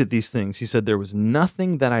looked at these things, he said, there was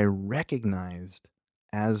nothing that I recognized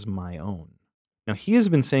as my own. Now, he has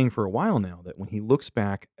been saying for a while now that when he looks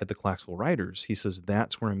back at the classical writers, he says,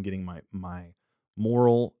 that's where I'm getting my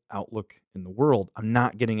moral outlook in the world. I'm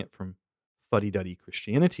not getting it from fuddy-duddy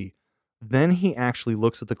Christianity. Then he actually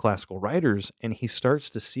looks at the classical writers and he starts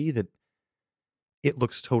to see that it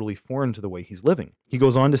looks totally foreign to the way he's living. He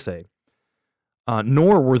goes on to say,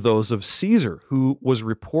 nor were those of Caesar, who was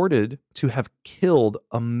reported to have killed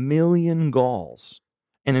 1 million Gauls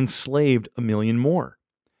and enslaved 1 million more.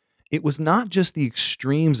 It was not just the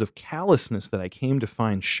extremes of callousness that I came to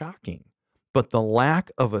find shocking, but the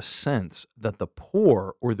lack of a sense that the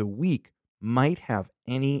poor or the weak might have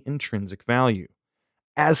any intrinsic value.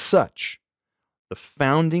 As such, the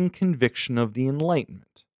founding conviction of the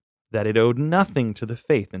Enlightenment that it owed nothing to the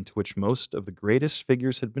faith into which most of the greatest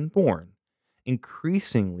figures had been born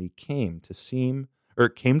increasingly came to seem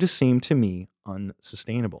to me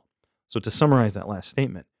unsustainable. So to summarize that last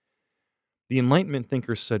statement, the Enlightenment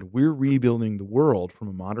thinkers said we're rebuilding the world from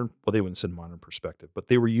a modern, well, they wouldn't have said modern perspective, but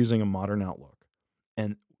they were using a modern outlook.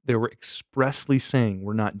 And they were expressly saying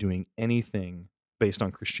we're not doing anything based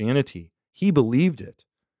on Christianity. He believed it.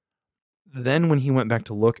 Then when he went back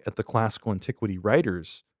to look at the classical antiquity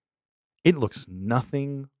writers, it looks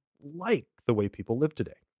nothing like the way people live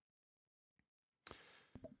today.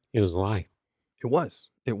 It was a lie. It was.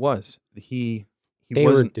 It was. He They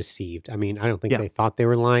were wasn't. deceived. I mean, I don't think Yeah. they thought they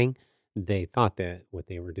were lying. They thought that what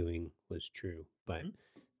they were doing was true, but Mhm.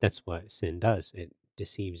 that's what sin does. It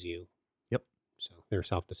deceives you. Yep. So they're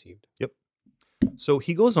self-deceived. So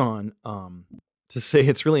he goes on to say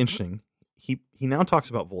it's really interesting. He now talks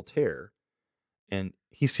about Voltaire, and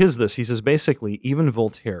he says this. He says basically, even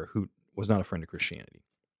Voltaire, who was not a friend of Christianity,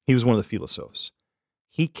 he was one of the philosophes.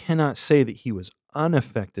 He cannot say that he was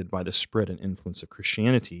unaffected by the spread and influence of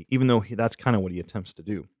Christianity, even though that's kind of what he attempts to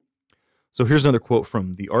do. So here's another quote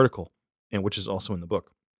from the article, and which is also in the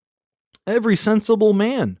book. Every sensible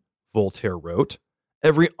man, Voltaire wrote,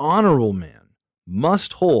 every honorable man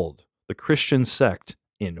must hold the Christian sect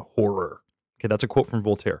in horror. Okay, that's a quote from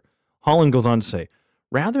Voltaire. Holland goes on to say,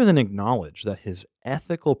 rather than acknowledge that his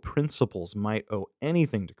ethical principles might owe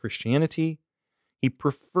anything to Christianity, he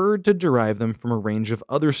preferred to derive them from a range of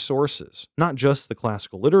other sources, not just the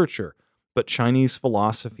classical literature, but Chinese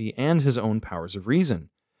philosophy and his own powers of reason.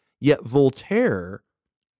 Yet Voltaire,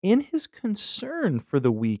 in his concern for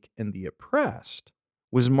the weak and the oppressed,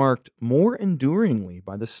 was marked more enduringly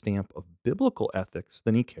by the stamp of biblical ethics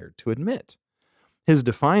than he cared to admit. His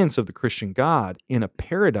defiance of the Christian God, in a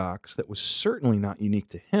paradox that was certainly not unique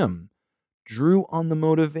to him, drew on the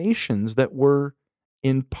motivations that were,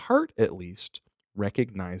 in part at least,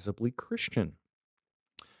 recognizably Christian.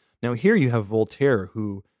 Now, here you have Voltaire,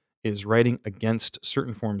 who is writing against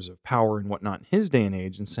certain forms of power and whatnot in his day and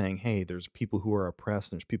age and saying, hey, there's people who are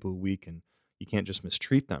oppressed and there's people who are weak and you can't just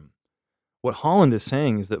mistreat them. What Holland is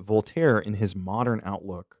saying is that Voltaire, in his modern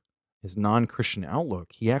outlook, his non-Christian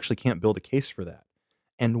outlook, he actually can't build a case for that.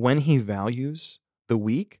 And when he values the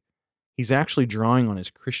weak, he's actually drawing on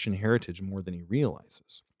his Christian heritage more than he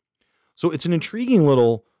realizes. So it's an intriguing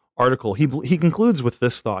little article. He concludes with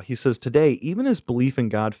this thought. He says, today, even as belief in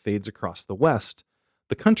God fades across the West,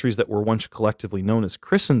 the countries that were once collectively known as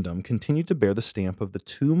Christendom continue to bear the stamp of the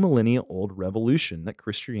 2 millennia-old revolution that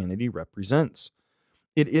Christianity represents.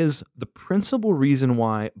 It is the principal reason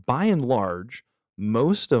why, by and large,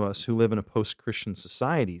 most of us who live in a post-Christian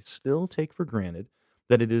society still take for granted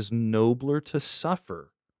that it is nobler to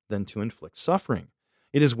suffer than to inflict suffering.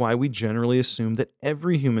 It is why we generally assume that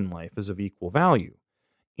every human life is of equal value.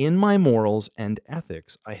 In my morals and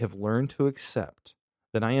ethics, I have learned to accept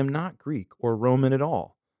that I am not Greek or Roman at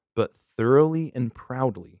all, but thoroughly and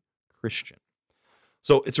proudly Christian.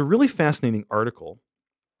 So it's a really fascinating article.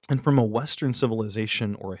 And from a Western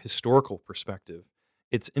civilization or a historical perspective,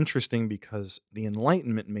 it's interesting because the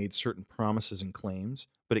Enlightenment made certain promises and claims,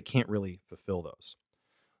 but it can't really fulfill those.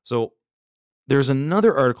 So there's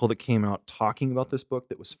another article that came out talking about this book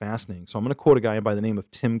that was fascinating. So I'm going to quote a guy by the name of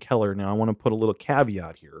Tim Keller. Now, I want to put a little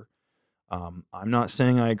caveat here. I'm not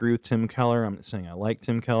saying I agree with Tim Keller. I'm not saying I like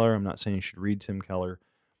Tim Keller. I'm not saying you should read Tim Keller.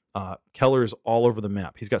 Keller is all over the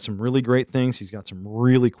map. He's got some really great things. He's got some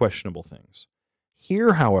really questionable things.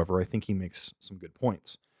 Here, however, I think he makes some good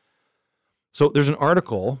points. So there's an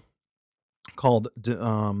article called,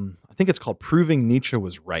 I think it's called Proving Nietzsche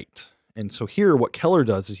Was Right. And so here, what Keller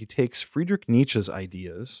does is he takes Friedrich Nietzsche's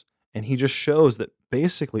ideas and he just shows that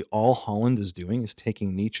basically all Holland is doing is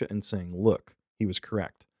taking Nietzsche and saying, look, he was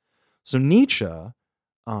correct. So Nietzsche,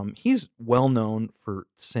 he's well known for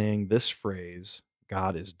saying this phrase,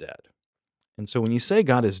 God is dead. And so when you say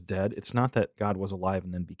God is dead, it's not that God was alive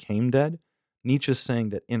and then became dead. Nietzsche's saying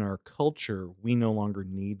that in our culture, we no longer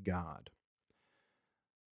need God.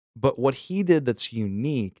 But what he did that's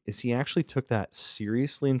unique is he actually took that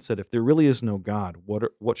seriously and said, if there really is no God,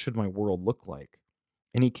 what should my world look like?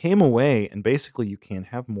 And he came away, and basically you can't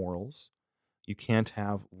have morals, you can't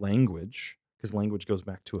have language, because language goes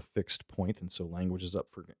back to a fixed point, and so language is up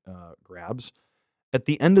for grabs. At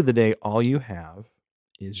the end of the day, all you have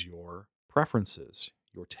is your preferences,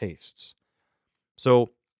 your tastes. So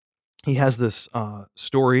he has this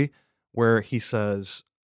story where he says,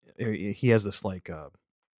 he has this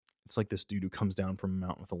it's like this dude who comes down from a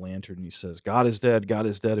mountain with a lantern and he says, God is dead,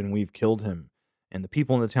 and we've killed him. And the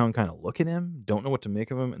people in the town kind of look at him, don't know what to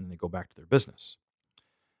make of him, and then they go back to their business.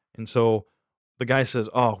 And so the guy says,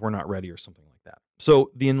 oh, we're not ready, or something like that.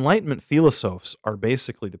 So the Enlightenment philosophers are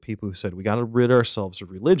basically the people who said we got to rid ourselves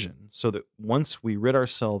of religion so that once we rid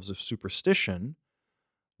ourselves of superstition,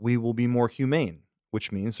 we will be more humane,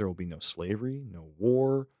 which means there will be no slavery, no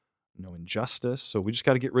war, no injustice. So we just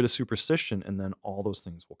got to get rid of superstition, and then all those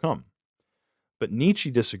things will come. But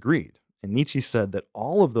Nietzsche disagreed. And Nietzsche said that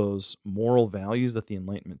all of those moral values that the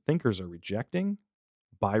Enlightenment thinkers are rejecting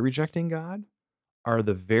by rejecting God are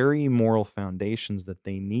the very moral foundations that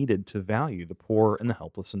they needed to value the poor and the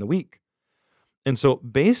helpless and the weak. And so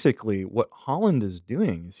basically what Holland is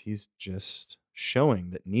doing is he's just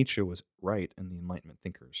showing that Nietzsche was right and the Enlightenment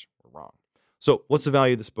thinkers were wrong. So what's the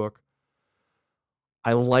value of this book?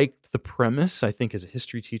 I liked the premise. I think as a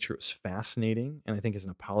history teacher, it was fascinating. And I think as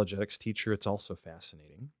an apologetics teacher, it's also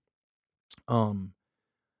fascinating. I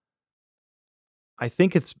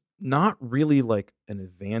think it's not really like an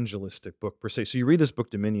evangelistic book per se. So you read this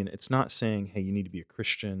book, Dominion, it's not saying, hey, you need to be a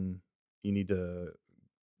Christian, you need to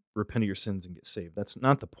repent of your sins and get saved. That's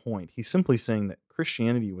not the point. He's simply saying that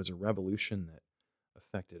Christianity was a revolution that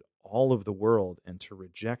affected all of the world, and to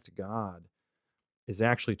reject God is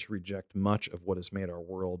actually to reject much of what has made our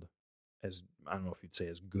world as, I don't know if you'd say,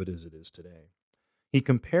 as good as it is today. He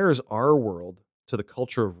compares our world to the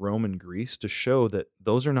culture of Rome and Greece to show that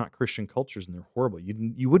those are not Christian cultures and they're horrible.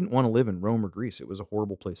 You wouldn't want to live in Rome or Greece. It was a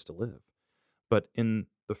horrible place to live. But in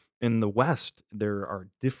the West, there are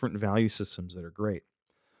different value systems that are great.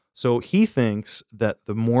 So he thinks that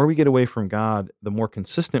the more we get away from God, the more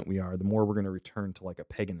consistent we are, the more we're going to return to like a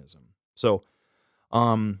paganism. So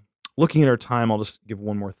looking at our time, I'll just give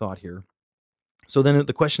one more thought here. So then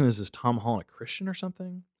the question is Tom Holland a Christian or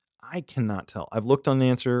something? I cannot tell. I've looked on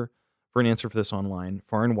for an answer for this online,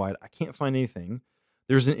 far and wide. I can't find anything.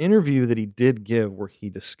 There's an interview that he did give where he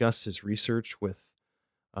discussed his research with,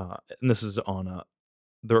 and this is on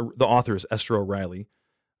the author is Esther O'Reilly.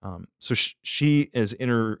 So she is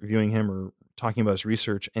interviewing him or talking about his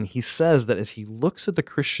research, and he says that as he looks at the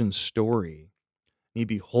Christian story, and he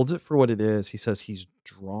beholds it for what it is, he says he's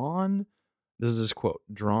drawn, this is his quote,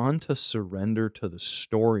 drawn to surrender to the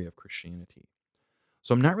story of Christianity.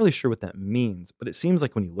 So I'm not really sure what that means, but it seems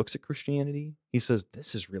like when he looks at Christianity, he says,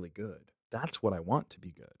 this is really good. That's what I want to be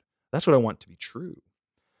good. That's what I want to be true.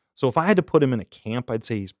 So if I had to put him in a camp, I'd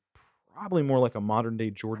say he's probably more like a modern day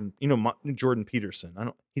Jordan, Jordan Peterson.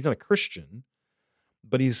 He's not a Christian,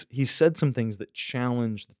 but he's said some things that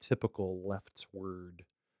challenge the typical leftward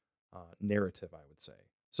narrative, I would say.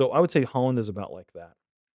 So I would say Holland is about like that.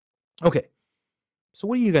 Okay. So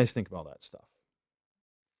what do you guys think about that stuff?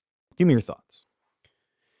 Give me your thoughts.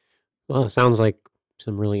 Well, it sounds like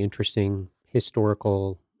some really interesting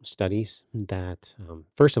historical studies that,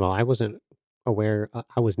 first of all, I was not aware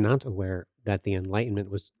that the Enlightenment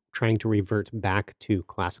was trying to revert back to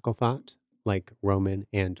classical thought, like Roman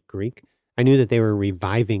and Greek. I knew that they were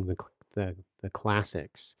reviving the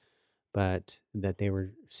classics, but that they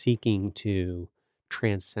were seeking to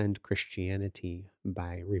transcend Christianity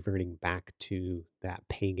by reverting back to that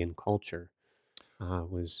pagan culture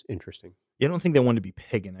was interesting. Yeah, I don't think they wanted to be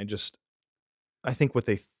pagan. I think what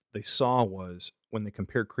they saw was when they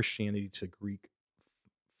compared Christianity to Greek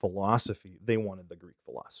philosophy, they wanted the Greek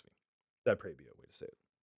philosophy. That'd probably be a way to say it.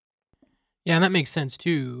 Yeah, and that makes sense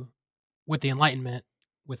too with the Enlightenment,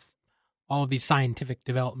 with all of these scientific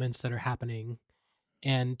developments that are happening,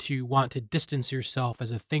 and to want to distance yourself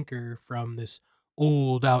as a thinker from this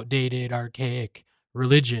old, outdated, archaic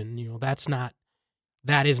religion.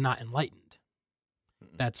 That is not enlightened.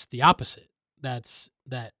 That's the opposite.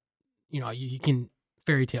 You can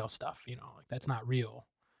fairy tale stuff, like that's not real.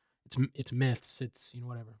 It's myths, it's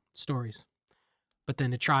whatever, stories. But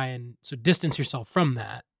then to try and distance yourself from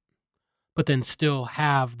that, but then still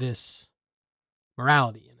have this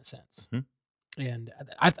morality in a sense. Mm-hmm. And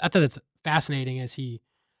I thought it's fascinating as he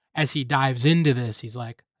dives into this. He's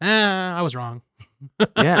like, I was wrong.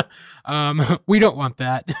 Yeah. We don't want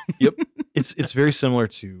that. Yep. It's very similar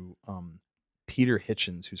to Peter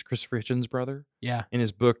Hitchens, who's Christopher Hitchens' brother. Yeah. In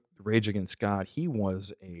his book Rage Against God, he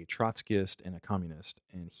was a Trotskyist and a communist,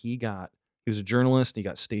 and he was a journalist. And he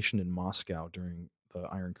got stationed in Moscow during the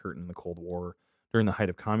Iron Curtain, the Cold War, during the height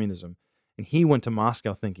of communism. And he went to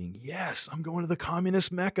Moscow thinking, yes, I'm going to the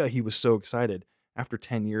communist Mecca. He was so excited. After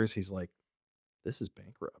 10 years, he's like, this is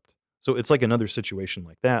bankrupt. So it's like another situation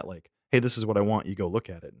like that. Like, hey, this is what I want. You go look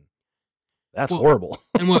at it. And that's horrible.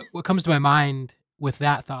 And what comes to my mind with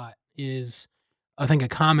that thought is, I think a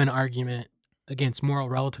common argument against moral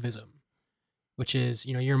relativism, which is,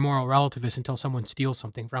 you're a moral relativist until someone steals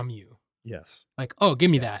something from you. Yes. Like, oh, give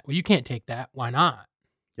me that. Well, you can't take that. Why not?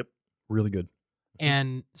 Yep. Really good.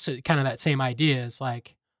 And so kind of that same idea is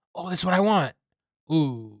like, oh, this is what I want.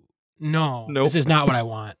 Ooh, no, Nope. this is not what I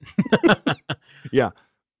want. Yeah.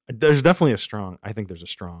 There's definitely I think there's a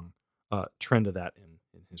strong trend of that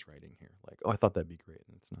in his writing here. Like, oh, I thought that'd be great,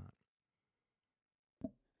 and it's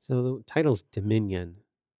not. So the title's Dominion.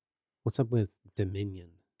 What's up with Dominion?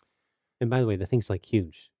 And by the way, the thing's like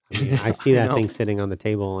huge. I mean, I see I that know. thing sitting on the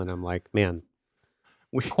table, and I'm like, man,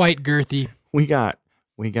 We Quite girthy. we got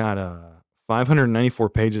 594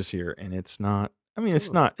 pages here, and it's not. I mean, it's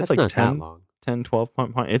oh, not. It's that's like not that 10, long. 10, 12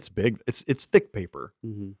 point. It's big. It's thick paper.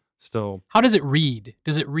 hmm So How does it read?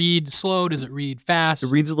 Does it read slow? Does it read fast? it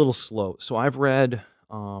reads a little slow. So I've read.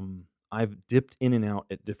 I've dipped in and out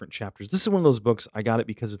at different chapters. This is one of those books. I got it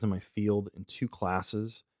because it's in my field in 2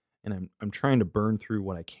 classes, and I'm trying to burn through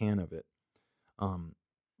what I can of it.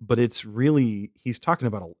 But it's really he's talking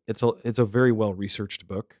about it's a very well researched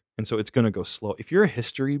book, and so it's going to go slow. If you're a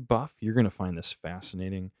history buff, you're going to find this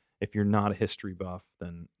fascinating. If you're not a history buff,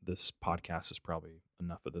 then this podcast is probably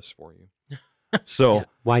enough of this for you. So Yeah.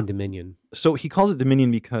 Why Dominion? so he calls it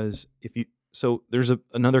Dominion because there's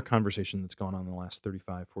another conversation that's gone on in the last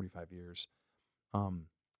 35, 45 years.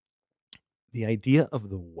 The idea of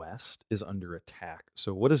the West is under attack.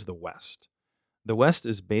 So what is the West? The West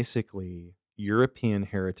is basically European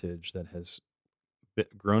heritage that has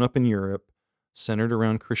grown up in Europe, centered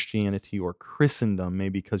around Christianity or Christendom,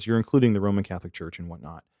 maybe because you're including the Roman Catholic Church and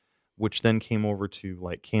whatnot, which then came over to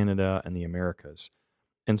like Canada and the Americas.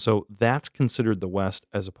 And so that's considered the West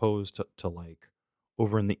as opposed to like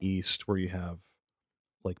over in the East where you have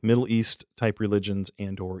like Middle East type religions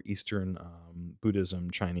and or Eastern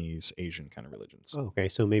Buddhism, Chinese, Asian kind of religions. Oh, okay,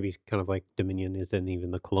 so maybe kind of like Dominion isn't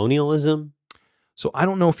even the colonialism. So I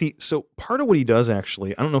don't know if so part of what he does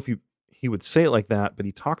actually, I don't know if he would say it like that, but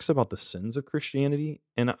he talks about the sins of Christianity.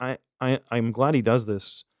 And I'm glad he does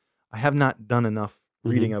this. I have not done enough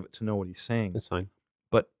reading of it to know what he's saying. That's fine.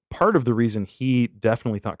 But part of the reason he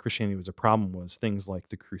definitely thought Christianity was a problem was things like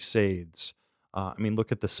the Crusades. I mean,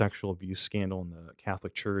 look at the sexual abuse scandal in the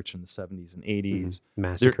Catholic Church in the 70s and 80s.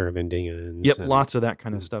 Massacre of Indians. Yep, and- lots of that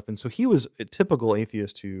kind of stuff. And so he was a typical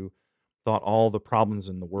atheist who thought all the problems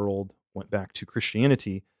in the world went back to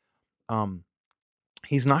Christianity.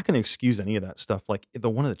 He's not going to excuse any of that stuff. Like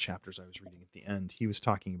one of the chapters I was reading at the end, he was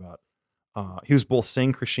talking about. He was both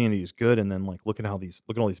saying Christianity is good, and then like look at all these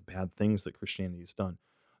bad things that Christianity has done.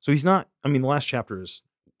 So he's not. I mean, the last chapter is,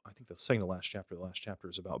 I think the second to last chapter. The last chapter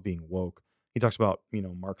is about being woke. He talks about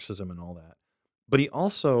Marxism and all that, but he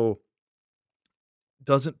also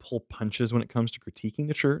doesn't pull punches when it comes to critiquing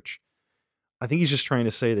the church. I think he's just trying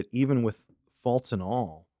to say that even with faults and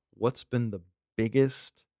all, what's been the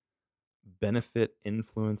biggest benefit,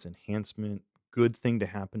 influence, enhancement, good thing to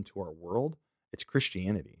happen to our world? It's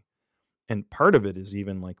Christianity. And part of it is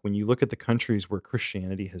even like when you look at the countries where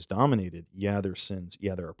Christianity has dominated, yeah, there's sins,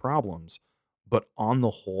 yeah, there are problems, but on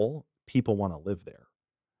the whole, people want to live there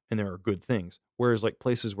and there are good things. Whereas like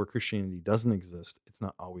places where Christianity doesn't exist, it's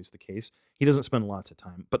not always the case. He doesn't spend lots of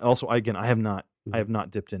time, but also again, I have not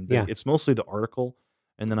dipped in big. Yeah. It's mostly the article,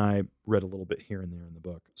 and then I read a little bit here and there in the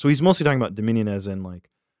book. So he's mostly talking about Dominion as in like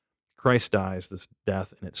Christ dies, this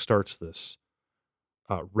death, and it starts this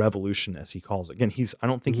revolution, as he calls it. Again, I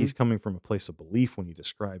don't think he's coming from a place of belief when he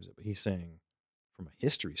describes it, but he's saying from a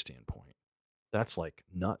history standpoint, that's like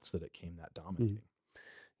nuts that it came that dominating.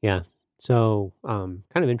 Yeah. So, kind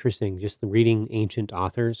of interesting, just reading ancient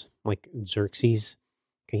authors like Xerxes.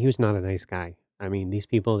 Okay, he was not a nice guy. I mean, these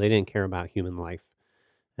people, they didn't care about human life,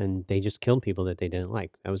 and they just killed people that they didn't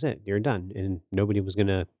like. That was it. You're done, and nobody was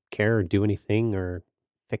gonna care or do anything or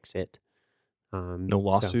fix it. No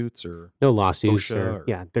lawsuits or no lawsuits, OSHA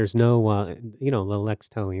yeah. There's no, the lex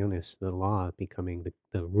talionis, the law becoming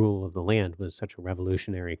the rule of the land, was such a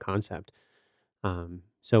revolutionary concept.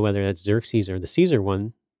 So whether that's Xerxes or the Caesar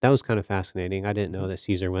one, that was kind of fascinating. I didn't know that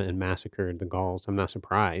Caesar went and massacred the Gauls. I'm not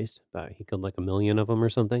surprised, but he killed like 1 million of them or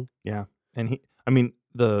something. Yeah. And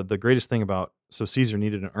the greatest thing about, so Caesar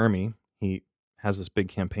needed an army. He has this big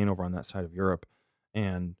campaign over on that side of Europe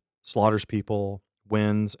and slaughters people,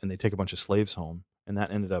 wins, and they take a bunch of slaves home. And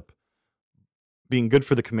that ended up being good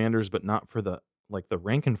for the commanders, but not for the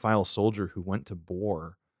rank and file soldier who went to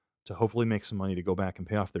war to hopefully make some money to go back and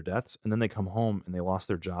pay off their debts. And then they come home and they lost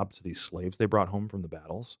their job to these slaves they brought home from the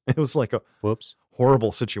battles. It was like a Whoops.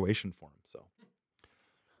 horrible situation for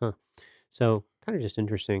them. So kind of just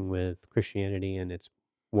interesting with Christianity and its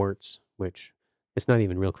warts, which it's not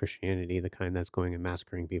even real Christianity, the kind that's going and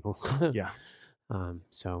massacring people. Yeah.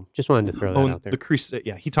 So just wanted to throw that and out there. the crusade.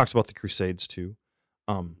 Yeah, he talks about the Crusades too.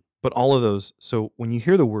 But all of those. So when you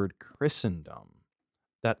hear the word Christendom,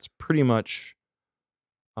 that's pretty much.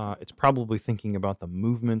 It's probably thinking about the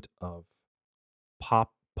movement of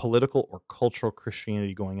political or cultural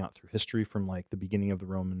Christianity going out through history from like the beginning of the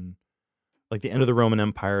Roman, like the end of the Roman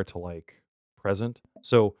Empire to like present.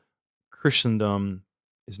 So Christendom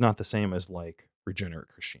is not the same as like regenerate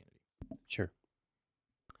Christianity. Sure.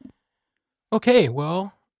 Okay,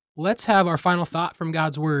 well, let's have our final thought from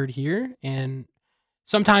God's word here. And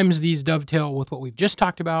sometimes these dovetail with what we've just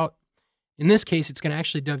talked about. In this case, it's going to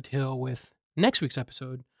actually dovetail with next week's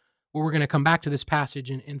episode, where we're going to come back to this passage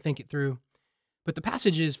and think it through. But the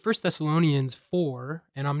passage is 1 Thessalonians 4,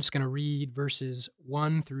 and I'm just going to read verses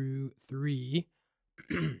 1 through 3.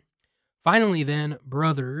 Finally, then,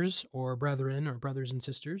 brothers or brethren or brothers and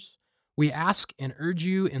sisters, we ask and urge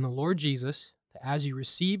you in the Lord Jesus that as you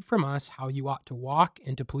receive from us how you ought to walk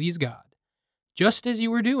and to please God, just as you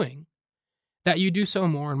were doing, that you do so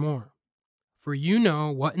more and more. For you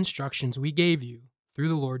know what instructions we gave you through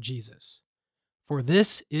the Lord Jesus. For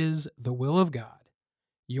this is the will of God,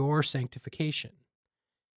 your sanctification.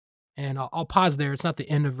 And I'll pause there. It's not the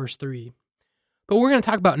end of verse 3. But what we're going to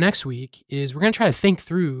talk about next week is we're going to try to think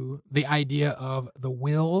through the idea of the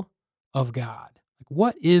will of God. Like,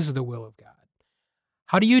 what is the will of God?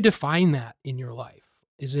 How do you define that in your life?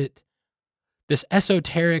 Is it this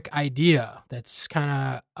esoteric idea that's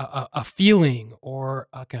kind of a feeling or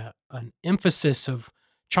like an emphasis of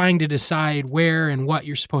trying to decide where and what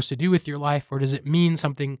you're supposed to do with your life? Or does it mean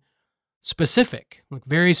something specific, like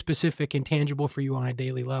very specific and tangible for you on a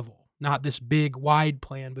daily level? Not this big, wide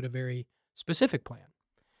plan, but a very specific plan.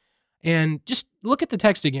 And just look at the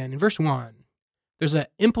text again. In verse 1, there's an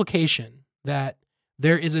implication that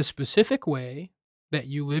there is a specific way that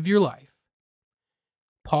you live your life.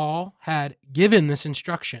 Paul had given this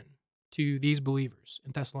instruction to these believers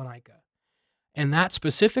in Thessalonica. And that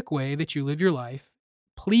specific way that you live your life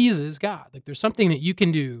pleases God. Like, there's something that you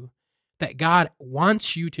can do that God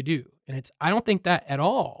wants you to do. And I don't think that at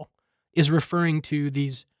all is referring to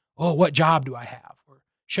these, oh, what job do I have? Or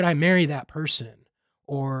should I marry that person?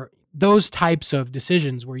 Or those types of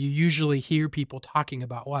decisions where you usually hear people talking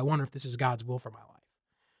about, well, I wonder if this is God's will for my life.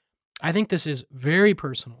 I think this is very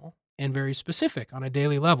personal and very specific on a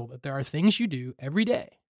daily level, that there are things you do every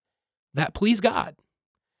day that please God.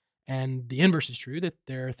 And the inverse is true, that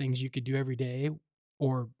there are things you could do every day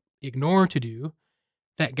or ignore to do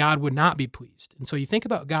that God would not be pleased. And so you think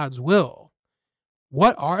about God's will.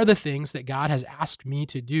 What are the things that God has asked me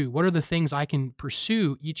to do? What are the things I can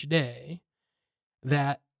pursue each day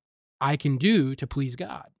that I can do to please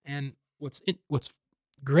God? And what's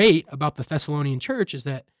great about the Thessalonian church is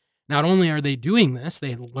that not only are they doing this,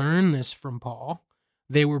 they learned this from Paul,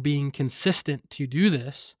 they were being consistent to do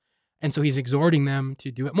this, and so he's exhorting them to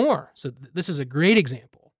do it more. So this is a great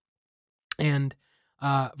example. And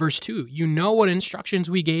verse 2, you know what instructions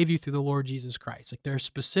we gave you through the Lord Jesus Christ. Like, there are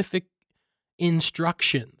specific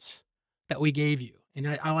instructions that we gave you. And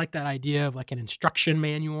I like that idea of like an instruction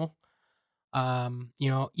manual.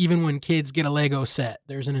 Even when kids get a Lego set,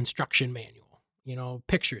 there's an instruction manual,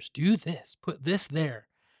 pictures, do this, put this there.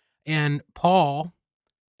 And Paul,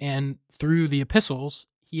 and through the epistles,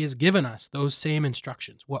 he has given us those same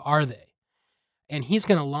instructions. What are they? And he's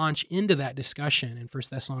going to launch into that discussion in 1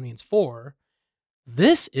 Thessalonians 4.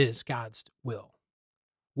 This is God's will.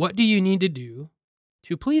 What do you need to do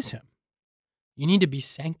to please him? You need to be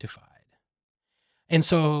sanctified. And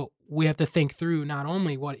so we have to think through not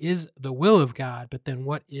only what is the will of God, but then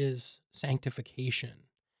what is sanctification.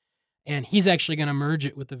 And he's actually going to merge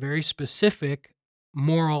it with a very specific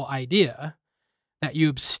moral idea that you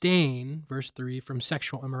abstain, verse 3, from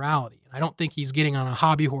sexual immorality. I don't think he's getting on a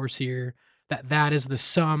hobby horse here, that is the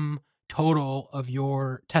sum total of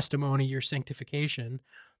your testimony, your sanctification.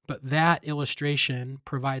 But that illustration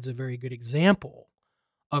provides a very good example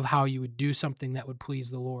of how you would do something that would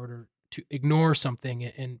please the Lord, or to ignore something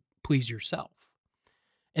and please yourself.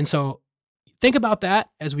 And so think about that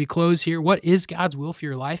as we close here. What is God's will for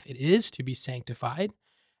your life? It is to be sanctified.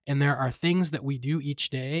 And there are things that we do each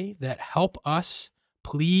day that help us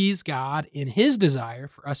please God in his desire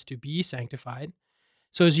for us to be sanctified.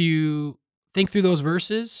 So as you think through those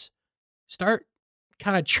verses, start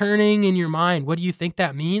kind of churning in your mind, what do you think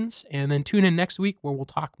that means? And then tune in next week where we'll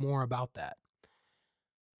talk more about that.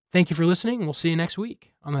 Thank you for listening, and we'll see you next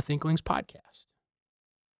week on the Thinklings Podcast.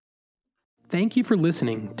 Thank you for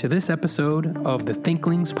listening to this episode of the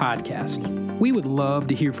Thinklings Podcast. We would love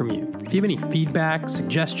to hear from you. If you have any feedback,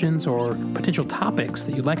 suggestions, or potential topics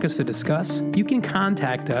that you'd like us to discuss, you can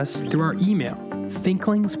contact us through our email,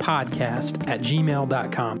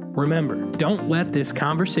 thinklingspodcast@gmail.com. Remember, don't let this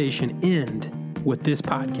conversation end with this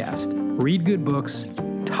podcast. Read good books,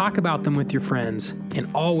 talk about them with your friends, and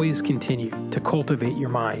always continue to cultivate your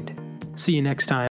mind. See you next time.